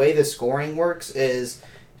because the way the scoring works is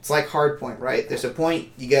it's like Hardpoint, right? There's a point,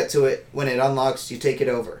 you get to it, when it unlocks, you take it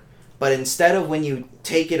over. But instead of when you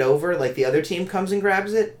take it over, like the other team comes and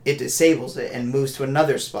grabs it, it disables it and moves to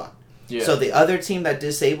another spot. Yeah. So the other team that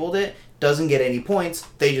disabled it doesn't get any points.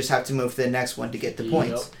 They just have to move to the next one to get the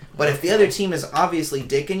points. But if the other team is obviously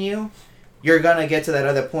dicking you, you're going to get to that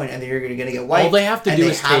other point and then you're going to get wiped. All they have to do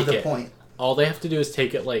is take the point. All they have to do is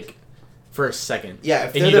take it like for a second. Yeah,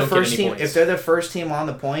 if they're the first team on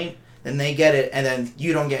the point, then they get it and then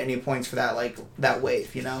you don't get any points for that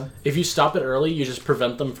wave, you know? If you stop it early, you just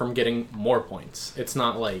prevent them from getting more points. It's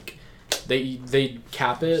not like they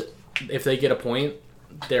cap it. If they get a point,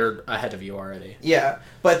 they're ahead of you already. Yeah,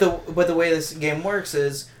 but the way this game works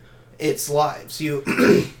is it's live. So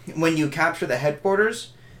when you capture the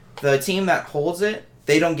headquarters, the team that holds it,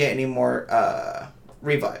 they don't get any more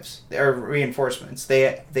revives or reinforcements.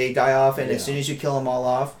 They die off, and as soon as you kill them all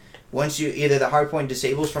off, Once you either the hardpoint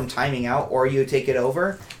disables from timing out or you take it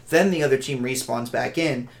over, then the other team respawns back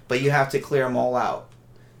in, but you have to clear them all out.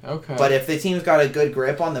 Okay. But if the team's got a good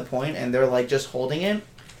grip on the point and they're like just holding it,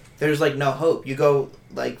 there's like no hope. You go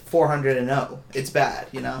like 400-0. It's bad,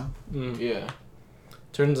 you know? Yeah.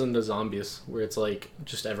 Turns into zombies where it's like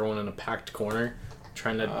just everyone in a packed corner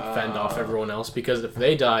trying to fend off everyone else, because if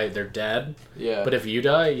they die, they're dead. Yeah. But if you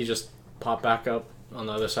die, you just pop back up on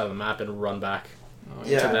the other side of the map and run back to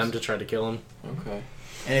them to try to kill them. Okay.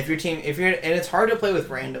 And if it's hard to play with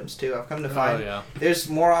randoms too. I've come to find there's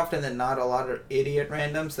more often than not a lot of idiot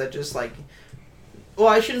randoms that just like, well,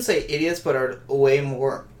 I shouldn't say idiots, but are way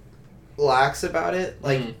more lax about it.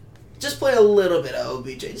 Like, just play a little bit of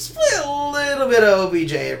OBJ. Just play a little bit of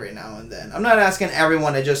OBJ every now and then. I'm not asking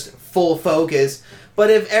everyone to just full focus, but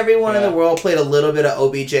if everyone in the world played a little bit of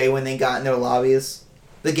OBJ when they got in their lobbies,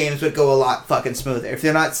 the games would go a lot fucking smoother.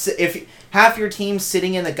 If half your team's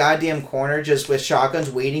sitting in the goddamn corner just with shotguns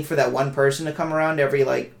waiting for that one person to come around every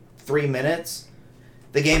like 3 minutes,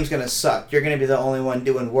 the game's gonna suck. You're gonna be the only one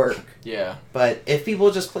doing work. Yeah. But if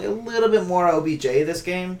people just play a little bit more OBJ this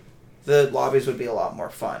game, the lobbies would be a lot more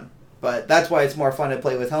fun. But that's why it's more fun to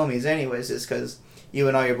play with homies anyways, is because you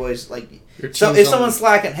and all your boys, like... So if someone's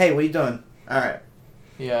slacking, hey, what are you doing? Alright.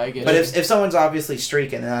 Yeah, I get it. But if someone's obviously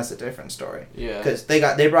streaking, then that's a different story. Yeah. Because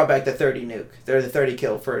they brought back the 30 nuke. They're the 30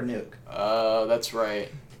 kill for a nuke. That's right.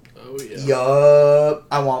 Oh, yeah. Yup.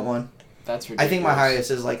 I want one. That's ridiculous. I think my highest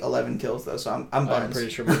is like 11 kills, though, so I'm buns. I'm pretty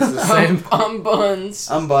sure it's the same. I'm buns.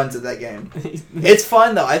 I'm buns at that game. It's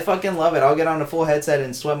fun, though. I fucking love it. I'll get on a full headset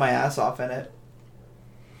and sweat my ass off in it.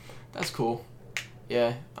 That's cool.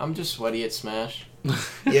 Yeah, I'm just sweaty at Smash.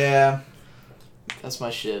 Yeah. That's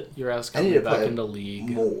my shit. Your ass coming back into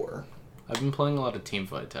League. More. I've been playing a lot of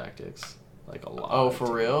Teamfight Tactics. Like a lot. Oh,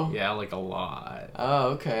 for real? Yeah, like a lot. Oh,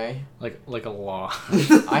 okay. Like a lot.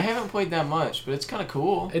 I haven't played that much, but it's kind of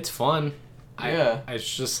cool. It's fun. Yeah.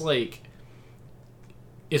 It's just like...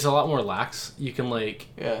 It's a lot more lax. You can like...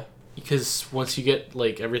 Yeah. Because once you get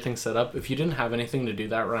like everything set up, if you didn't have anything to do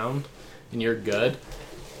that round and you're good,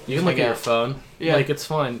 you can look at your phone. Yeah. Like, it's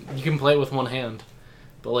fine. You can play it with one hand.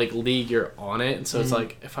 But like League, you're on it, and so it's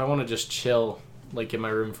like, if I want to just chill like in my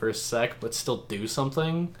room for a sec but still do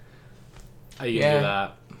something, you can do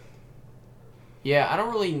that. Yeah, I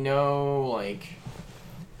don't really know, like,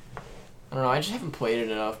 I don't know, I just haven't played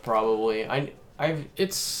it enough, probably.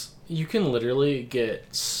 You can literally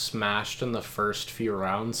get smashed in the first few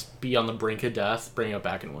rounds, be on the brink of death, bring it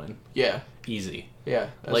back and win. Yeah. Easy. Yeah.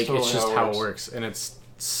 Like, totally it's just how it works, and it's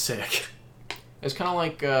sick. It's kind of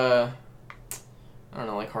like, I don't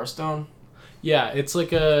know, like Hearthstone? Yeah, it's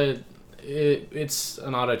like it's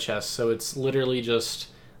an auto chess, so it's literally just,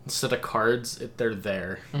 instead of cards, they're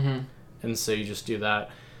there. Mm-hmm. And so you just do that.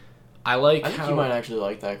 I think you might actually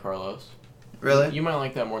like that, Carlos. Really? You might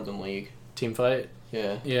like that more than League. Teamfight?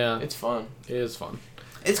 Yeah. Yeah. It's fun. It is fun.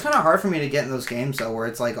 It's kind of hard for me to get in those games, though, where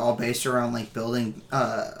it's, like, all based around, like, building,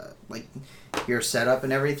 like, your setup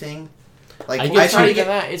and everything. Like, it's not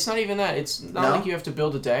even that. It's not like you have to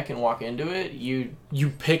build a deck and walk into it. You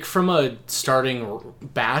pick from a starting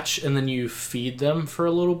batch, and then you feed them for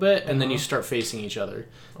a little bit, and then you start facing each other.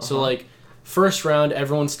 So, like, first round,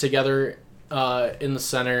 everyone's together in the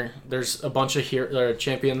center. There's a bunch of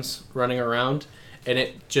champions running around, and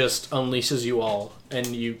it just unleashes you all. And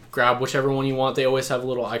you grab whichever one you want. They always have a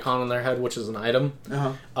little icon on their head, which is an item.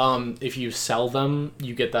 If you sell them,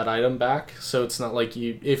 you get that item back. So it's not like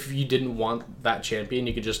if you didn't want that champion,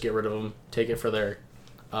 you could just get rid of them, take it for their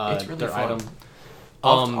it's really their fun. item.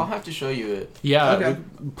 I'll have to show you it. Yeah, okay.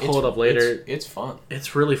 Pull it up later. It's fun.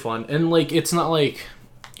 It's really fun. And like, it's not like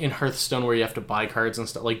in Hearthstone where you have to buy cards and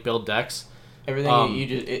stuff, like build decks. Everything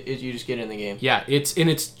you just get in the game. Yeah, it's in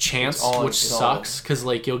its chance, which sucks because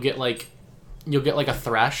like you'll get like a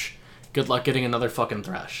Thresh. Good luck getting another fucking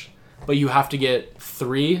Thresh. But you have to get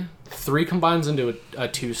three combines into a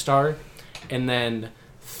 2-star, and then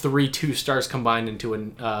 3 2-stars combined into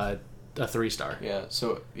a 3-star. Yeah.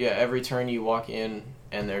 So every turn you walk in,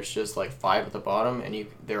 and there's just like 5 at the bottom, and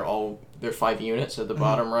they're 5 units at the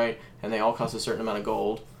bottom right, and they all cost a certain amount of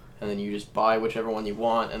gold, and then you just buy whichever one you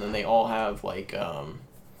want, and then they all have like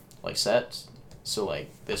sets. So like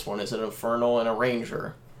this one is an Infernal and a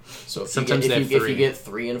Ranger. So if you get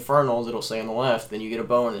 3 Infernals, it'll say on the left, then you get a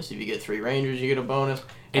bonus. If you get 3 Rangers, you get a bonus.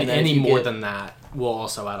 And any more than that will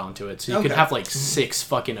also add on to it. So you could have like 6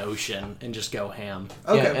 fucking Ocean and just go ham.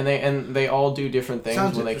 Okay. Yeah, and they all do different things.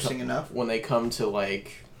 Sounds interesting enough. When they come to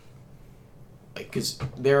like because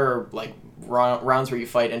there are like rounds where you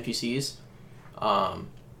fight NPCs,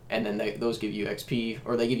 and then those give you XP,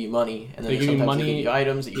 or they give you money, and then they sometimes they give you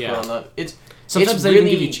items that you put on the... Sometimes they even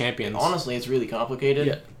give you champions. Honestly, it's really complicated.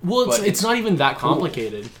 Yeah. Well, it's not even that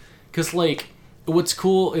complicated. Because, like, what's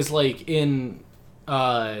cool is, like, in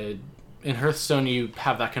Hearthstone, you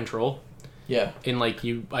have that control. Yeah. And, like,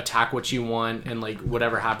 you attack what you want, and, like,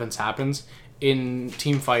 whatever happens. In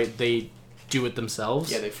Teamfight, they do it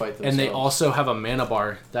themselves. Yeah, they fight themselves. And they also have a mana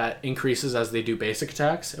bar that increases as they do basic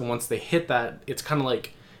attacks. And once they hit that, it's kind of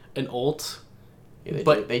like an ult. Yeah,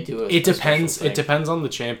 they do it depends. It depends on the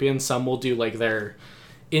champion. Some will do like their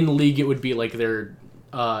in League. It would be like their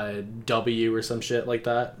W or some shit like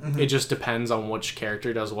that. Mm-hmm. It just depends on which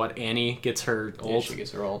character does what. Annie gets her ult. Yeah, she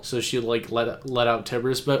gets her ult. So she like let out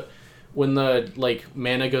Tibbers. But when the like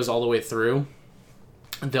mana goes all the way through,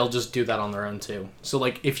 they'll just do that on their own too. So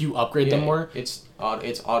like if you upgrade them more, it's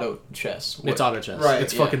auto chess. It's auto chess. Right.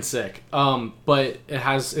 It's fucking sick. But it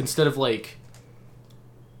has, instead of like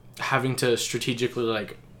having to strategically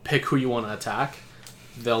like pick who you want to attack,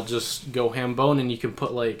 they'll just go ham bone, and you can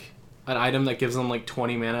put like an item that gives them like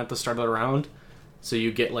 20 mana at the start of the round, so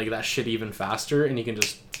you get like that shit even faster, and you can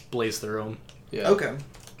just blaze through them. Yeah. Okay.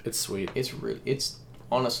 It's sweet. It's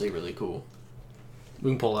honestly really cool.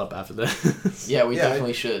 We can pull it up after this. Yeah, we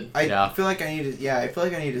definitely should. I feel like I need to. Yeah, I feel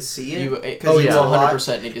like I need to see it. You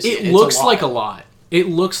 100% need to see it. It looks like a lot. It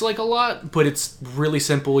looks like a lot, but it's really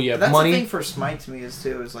simple. You have money. That's the thing for Smite to me is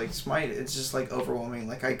like Smite. It's just like overwhelming.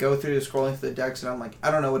 Like I go through scrolling through the decks, and I'm like, I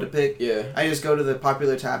don't know what to pick. Yeah. I just go to the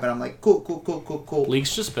popular tab, and I'm like, cool.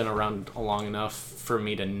 League's just been around long enough for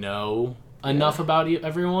me to know enough about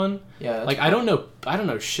everyone. Yeah. Like I don't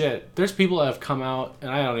know shit. There's people that have come out, and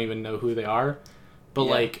I don't even know who they are. But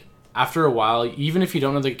like after a while, even if you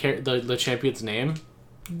don't know the champion's name,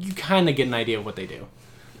 you kind of get an idea of what they do.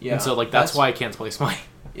 Yeah, and so like that's why I can't play Smite.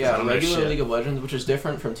 Yeah, regular League of Legends, which is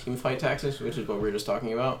different from Teamfight Tactics, which is what we were just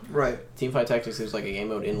talking about. Right. Teamfight Tactics is like a game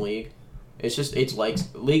mode in League. It's like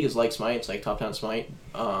League is like Smite. It's like top-down Smite.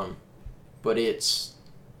 But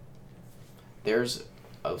there's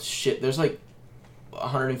like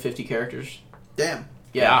 150 characters. Damn.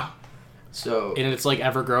 Yeah. So and it's like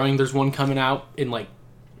ever growing. There's one coming out in like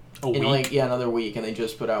a week. Like another week, and they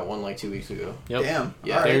just put out one like 2 weeks ago. Yep. Damn.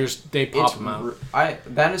 Yeah. They pop them out.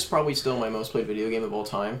 That is probably still my most played video game of all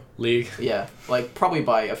time. League. Yeah, like probably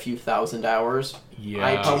by a few thousand hours. Yeah.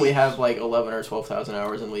 I probably have like 11 or 12,000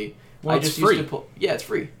 hours in League. Well, I just free. Used to it's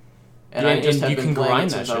free. And I just have been playing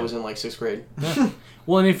it since I was in like 6th grade. Yeah.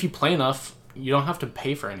 Well, and if you play enough, you don't have to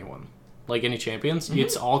pay for anyone. Like any champions,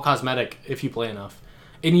 it's all cosmetic if you play enough.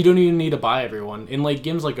 And you don't even need to buy everyone. In like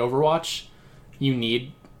games like Overwatch, you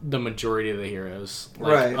need the majority of the heroes.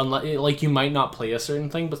 Like, right. Like you might not play a certain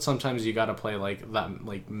thing, but sometimes you gotta play like that,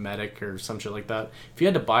 like medic or some shit like that. If you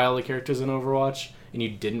had to buy all the characters in Overwatch and you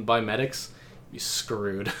didn't buy medics, you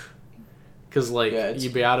screwed. Because like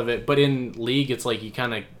you'd be out of it. But in League, it's like you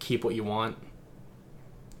kind of keep what you want.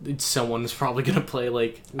 Someone's probably gonna play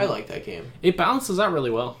like. I like that game. It balances out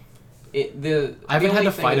really well. I haven't had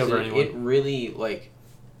to fight over anyone. It really like.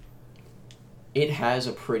 It has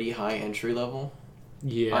a pretty high entry level.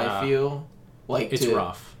 Yeah. I feel like it's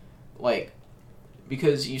rough. Like,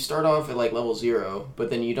 because you start off at like level 0, but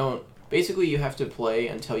then you don't. Basically, you have to play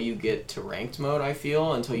until you get to ranked mode. I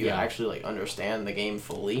feel until you actually like understand the game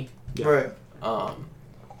fully. Yeah. Right.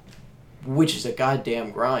 Which is a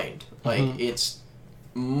goddamn grind. Like it's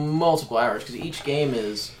multiple hours because each game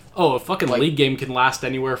is. Oh, a fucking like, League game can last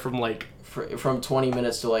anywhere from like. From 20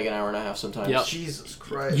 minutes to like an hour and a half sometimes. Yep. Jesus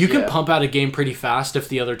Christ. You can pump out a game pretty fast if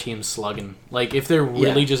the other team's slugging. Like if they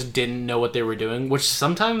really just didn't know what they were doing, which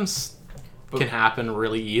sometimes can happen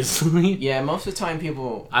really easily. Yeah, most of the time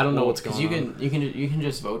people. I don't know what's going on. You can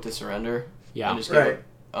just vote to surrender. Yeah. And just right.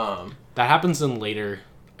 That happens in later.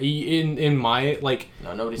 In my like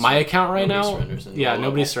my account right now.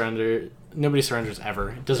 Nobody surrenders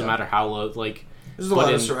ever. It doesn't matter how low. Like there's a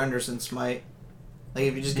lot of surrenders in Smite. Like,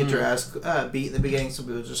 if you just get your ass beat in the beginning, some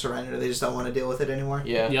people just surrender. They just don't want to deal with it anymore.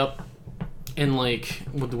 Yeah. Yep. And, like,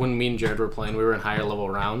 when me and Jared were playing, we were in higher level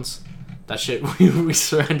rounds. That shit, we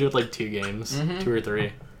surrendered, like, 2 games. 2 or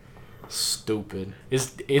 3. Stupid.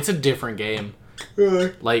 It's a different game.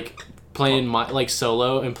 Really? Like, playing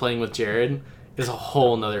solo and playing with Jared is a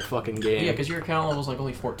whole nother fucking game. Yeah, because your account level's, like,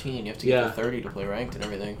 only 14. You have to get to 30 to play ranked and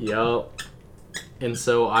everything. Yep. And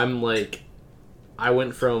so I'm, like... I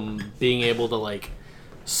went from being able to, like...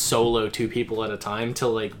 solo 2 people at a time to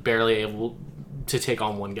like barely able to take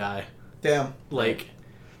on 1 guy. Damn. Like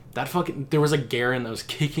that fucking there was a Garen that was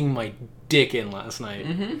kicking my dick in last night.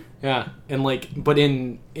 Yeah, and like but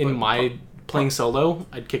in my playing solo,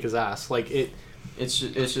 I'd kick his ass. Like it's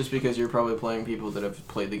just because you're probably playing people that have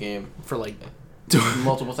played the game for like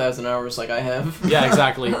multiple thousand hours like I have. Yeah,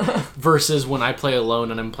 exactly. Versus when I play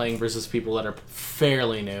alone and I'm playing versus people that are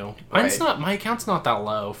fairly new. Right. My account's not that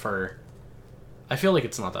low for... I feel like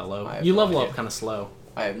it's not that low. You level up kind of slow.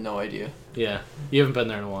 I have no idea. Yeah. You haven't been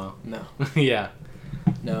there in a while. No. Yeah.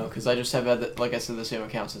 No, because I just have had, like I said, the same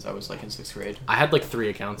account since I was, like, in 6th grade. I had, like, 3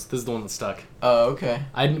 accounts. This is the one that stuck. Oh, okay.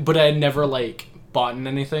 But I had never, like, bought in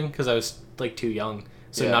anything because I was, like, too young.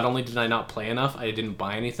 So not only did I not play enough, I didn't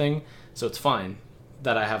buy anything. So it's fine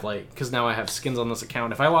that I have, like... Because now I have skins on this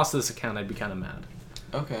account. If I lost this account, I'd be kind of mad.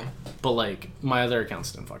 Okay. But, like, my other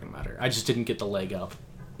accounts didn't fucking matter. I just didn't get the leg up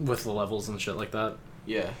with the levels and shit like that.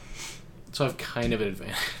 Yeah. So I have kind of an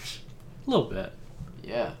advantage. A little bit.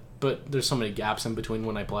 Yeah. But there's so many gaps in between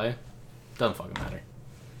when I play. Doesn't fucking matter.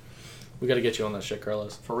 We gotta get you on that shit,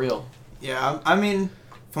 Carlos. For real. Yeah, I mean,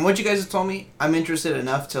 from what you guys have told me, I'm interested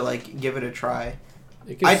enough to, like, give it a try.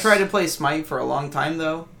 I tried to play Smite for a long time,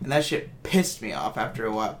 though, and that shit pissed me off after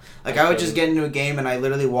a while. Like, I would just get into a game and I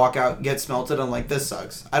literally walk out, get smelted, I'm like, this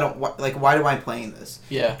sucks. I don't, like, why am I playing this?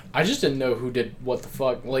 Yeah. I just didn't know who did what the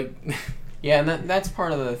fuck. Like... Yeah, and that's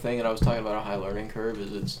part of the thing that I was talking about, a high learning curve,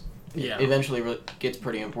 is it eventually gets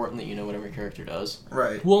pretty important that you know what every character does.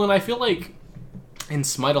 Right. Well, and I feel like in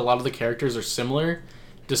Smite, a lot of the characters are similar,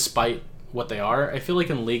 despite what they are. I feel like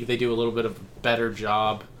in League, they do a little bit of a better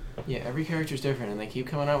job. Yeah, every character's different, and they keep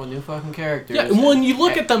coming out with new fucking characters. Yeah, well, and you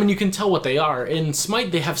look at them and you can tell what they are. In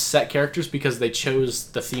Smite, they have set characters because they chose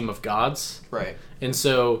the theme of gods. Right. And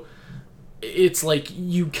so it's like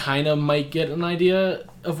you kind of might get an idea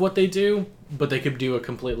of what they do, but they could do a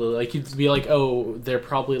completely... Like, you'd be like, oh, they're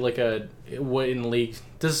probably like a... What in League...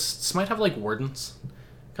 Does Smite have, like, wardens?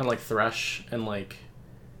 Kind of like Thresh and, like...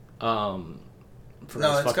 No, it's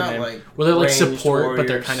got, name. like... Where they're, like, support, warriors. but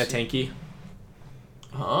they're kind of tanky.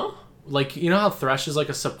 Huh? Like, you know how Thresh is, like,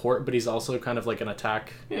 a support, but he's also kind of, like, an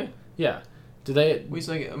attack? Yeah. Yeah. Do they... He's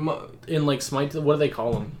like... In, like, Smite, what do they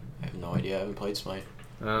call him? I have no idea. I haven't played Smite.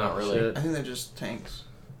 Not really. Shit. I think they're just tanks.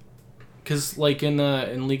 Because, like, in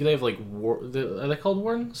League, they have, like, are they called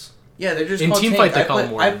wardens? Yeah, they're just in called Teamfight, they call I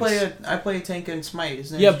them wardens. I play a tank in Smite.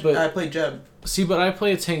 His name Yeah, but... I play Jeb. See, but I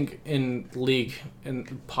play a tank in League,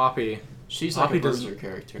 and Poppy... She's Poppy like a berserker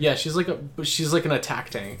character. Yeah, she's like an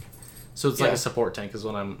attack tank. So it's like Yeah. a support tank is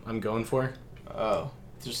what I'm going for. Oh.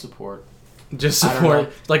 Just support. Just I don't know.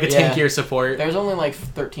 support. Like a Yeah. tankier support. There's only like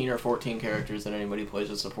 13 or 14 characters that anybody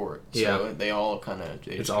plays as support. So Yeah. they all kind of...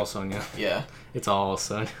 It's all Sonya. Yeah. It's all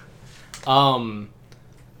Sonya.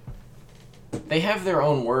 They have their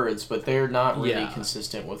own words, but they're not really Yeah.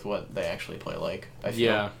 consistent with what they actually play like, I feel.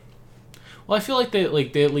 Yeah. Well, I feel like they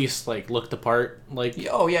at least like look the part. Like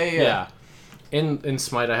Oh, yeah. yeah. In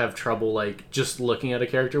Smite, I have trouble like just looking at a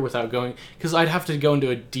character without going, because I'd have to go into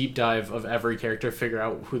a deep dive of every character, figure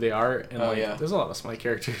out who they are, and there's a lot of Smite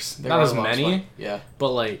characters. There Not are as a lot of many, Smite. Yeah.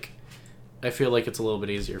 but like I feel like it's a little bit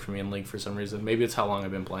easier for me in League for some reason. Maybe it's how long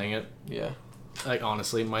I've been playing it. Yeah. Like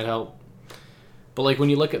honestly, it might help. But like when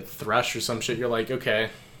you look at Thresh or some shit, you're like, okay,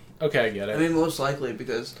 I get it. I mean, most likely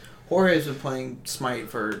because Jorge's been playing Smite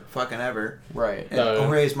for fucking ever. Right. And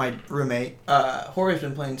Jorge's my roommate. Jorge's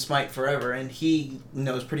been playing Smite forever, and he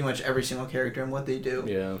knows pretty much every single character and what they do.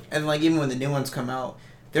 Yeah. And like even when the new ones come out,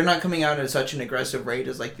 they're not coming out at such an aggressive rate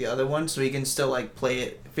as like the other ones, so he can still like play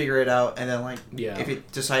it, figure it out, and then like if he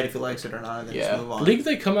decide if he likes it or not, then just move on. League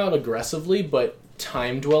they come out aggressively, but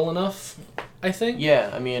timed well enough, I think.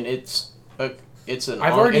 Yeah, I mean it's an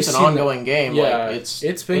already seen ongoing game. Yeah, like,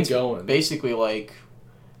 it's been going. Basically like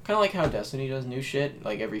kind of like how Destiny does new shit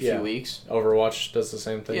like every few weeks. Overwatch does the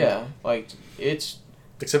same thing. Yeah, like it's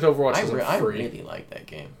except Overwatch isn't I free. really like that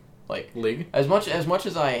game. Like League. As much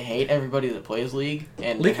as I hate everybody that plays League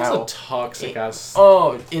and League how is a toxic ass.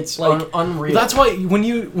 Oh, it's like unreal. That's why when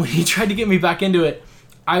you tried to get me back into it,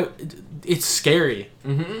 it's scary.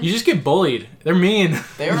 Mm-hmm. You just get bullied. They're mean.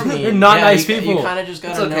 They are mean. They're not nice people. You kind of just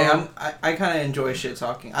gotta It's okay. know. I kind of enjoy shit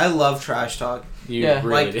talking. I love trash talk. You Yeah,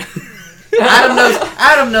 really like- do.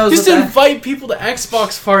 Adam knows. Just invite people to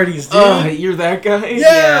Xbox parties, dude. You're that guy?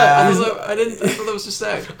 Yeah. I thought that was just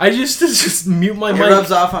sad. I just mute my It mic.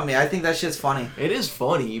 rubs off on me. I think that shit's funny. It is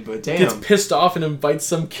funny, but damn. Gets pissed off and invites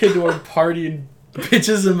some kid to our party and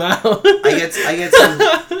bitches him out. I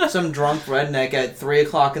get some drunk redneck at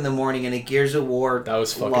 3:00 in the morning in a Gears of War That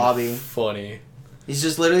was fucking lobby. funny. He's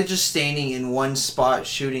just literally just standing in one spot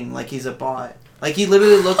shooting like he's a bot. Like he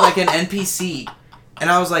literally looked like an NPC. And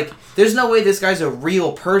I was like, there's no way this guy's a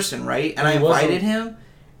real person, right? And I invited him.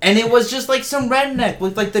 And it was just like some redneck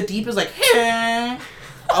with like the deepest like, hey.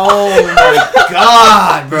 Oh my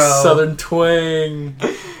god, bro. Southern twang.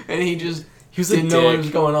 And he was a didn't know what dick. was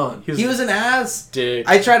going on. He was an ass. Dick.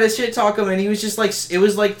 I tried to shit talk him and he was just like, it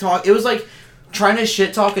was like trying to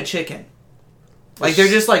shit talk a chicken. Like they're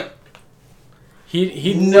just like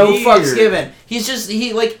he no fucks given.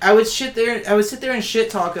 I would sit there and shit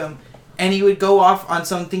talk him, and he would go off on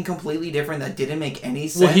something completely different that didn't make any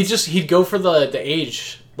sense. Well, he'd go for the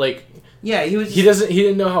age, like yeah, he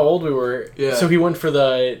didn't know how old we were, yeah. So he went for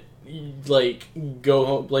the like go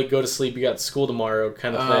home, like go to sleep. You got school tomorrow,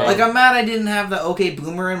 kind of thing. Like I'm mad I didn't have the OK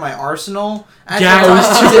Boomer in my arsenal.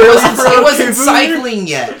 It wasn't cycling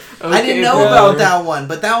yet. Okay, I didn't know about that one,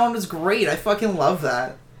 but that one was great. I fucking love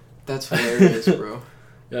that. That's hilarious, bro.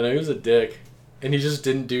 Yeah, no, he was a dick, and he just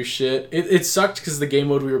didn't do shit. It sucked because the game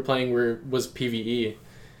mode we were playing was PvE.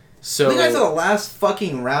 So we got to the last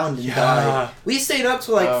fucking round and died. We stayed up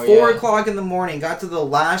till 4 o'clock in the morning, got to the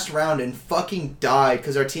last round and fucking died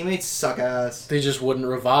because our teammates suck ass. They just wouldn't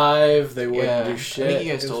revive. They wouldn't do shit. I think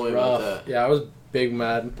you guys told me about that. Yeah, I was big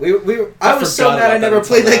mad. I was so mad I never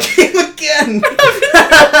played that game again.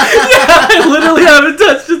 I literally haven't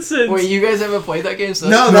touched it since. Wait, you guys haven't played that game?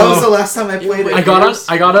 No, that was the last time I played it. I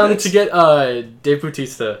got on to get Dave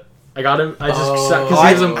Bautista. I got him. I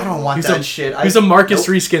don't want that shit. He's a Marcus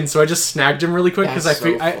reskin, so I just snagged him really quick because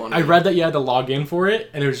I read that you had to log in for it,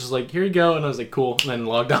 and it was just like, here you go, and I was like, cool, and then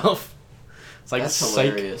logged off. It's like, that's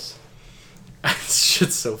hilarious. This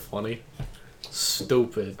shit's so funny.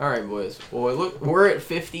 Stupid. All right, boys. Well, look, we're at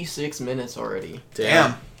 56 minutes already.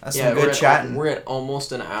 Damn. That's some good chatting. We're at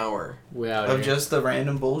almost an hour of just the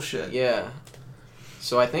random bullshit. Yeah.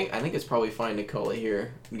 So I think it's probably fine to call it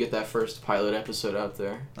here and get that first pilot episode out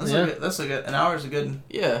there. That's a good. An hour's a good.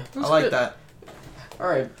 Yeah, I like that. All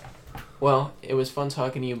right. Well, it was fun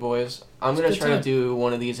talking to you boys. I'm gonna try to do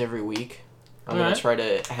one of these every week. I'm gonna try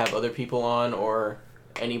to have other people on or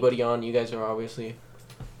anybody on. You guys are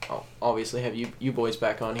I'll obviously have you boys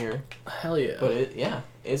back on here. Hell yeah. But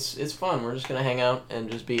it's fun. We're just gonna hang out and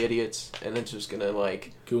just be idiots, and it's just gonna I'm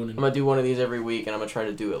gonna do one of these every week, and I'm gonna try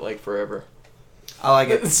to do it forever. I like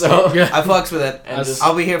it. So I fucks with it. And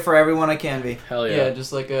I'll be here for everyone I can be. Hell yeah. Yeah,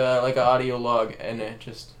 just like an audio log and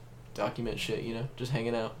just document shit, just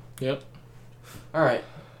hanging out. Yep. All right.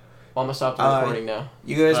 Well, I'm gonna stop the recording now.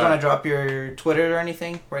 You guys want to drop your Twitter or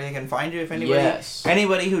anything where they can find you if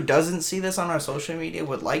anybody who doesn't see this on our social media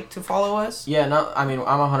would like to follow us? Yeah, I'm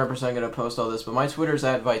 100% gonna post all this, but my Twitter's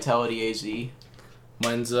at VitalityAZ.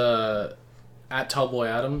 Mine's at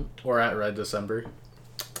TallBoyAdam or at Red December.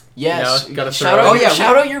 Yes. Shout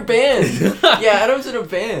out your band. Yeah, Adam's in a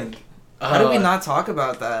band. How did we not talk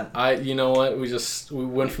about that? You know what? We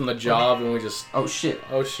went from the job and we just. Oh shit.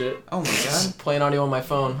 Oh shit. Oh my god. Playing audio on my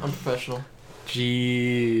phone. I'm professional.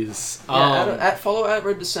 Jeez. Yeah, follow at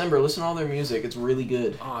Red December. Listen to all their music. It's really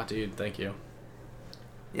good. Oh, dude, thank you.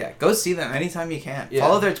 Yeah, go see them anytime you can. Yeah.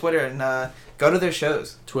 Follow their Twitter and go to their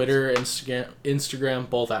shows. Trwitter, Instagram,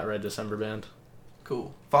 both at Red December Band.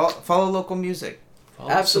 Cool. Follow local music.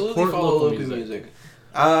 Absolutely follow local music.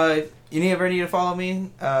 You ever need to follow me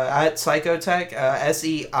at Psychotech,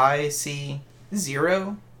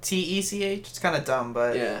 SEIC0TECH. It's kind of dumb,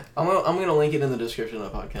 but yeah, I'm gonna link it in the description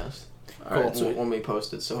of the podcast. All right, when we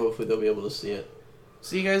post it, so hopefully they'll be able to see it.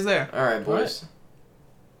 See you guys there. All right, boys.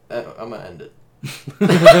 I'm gonna end it.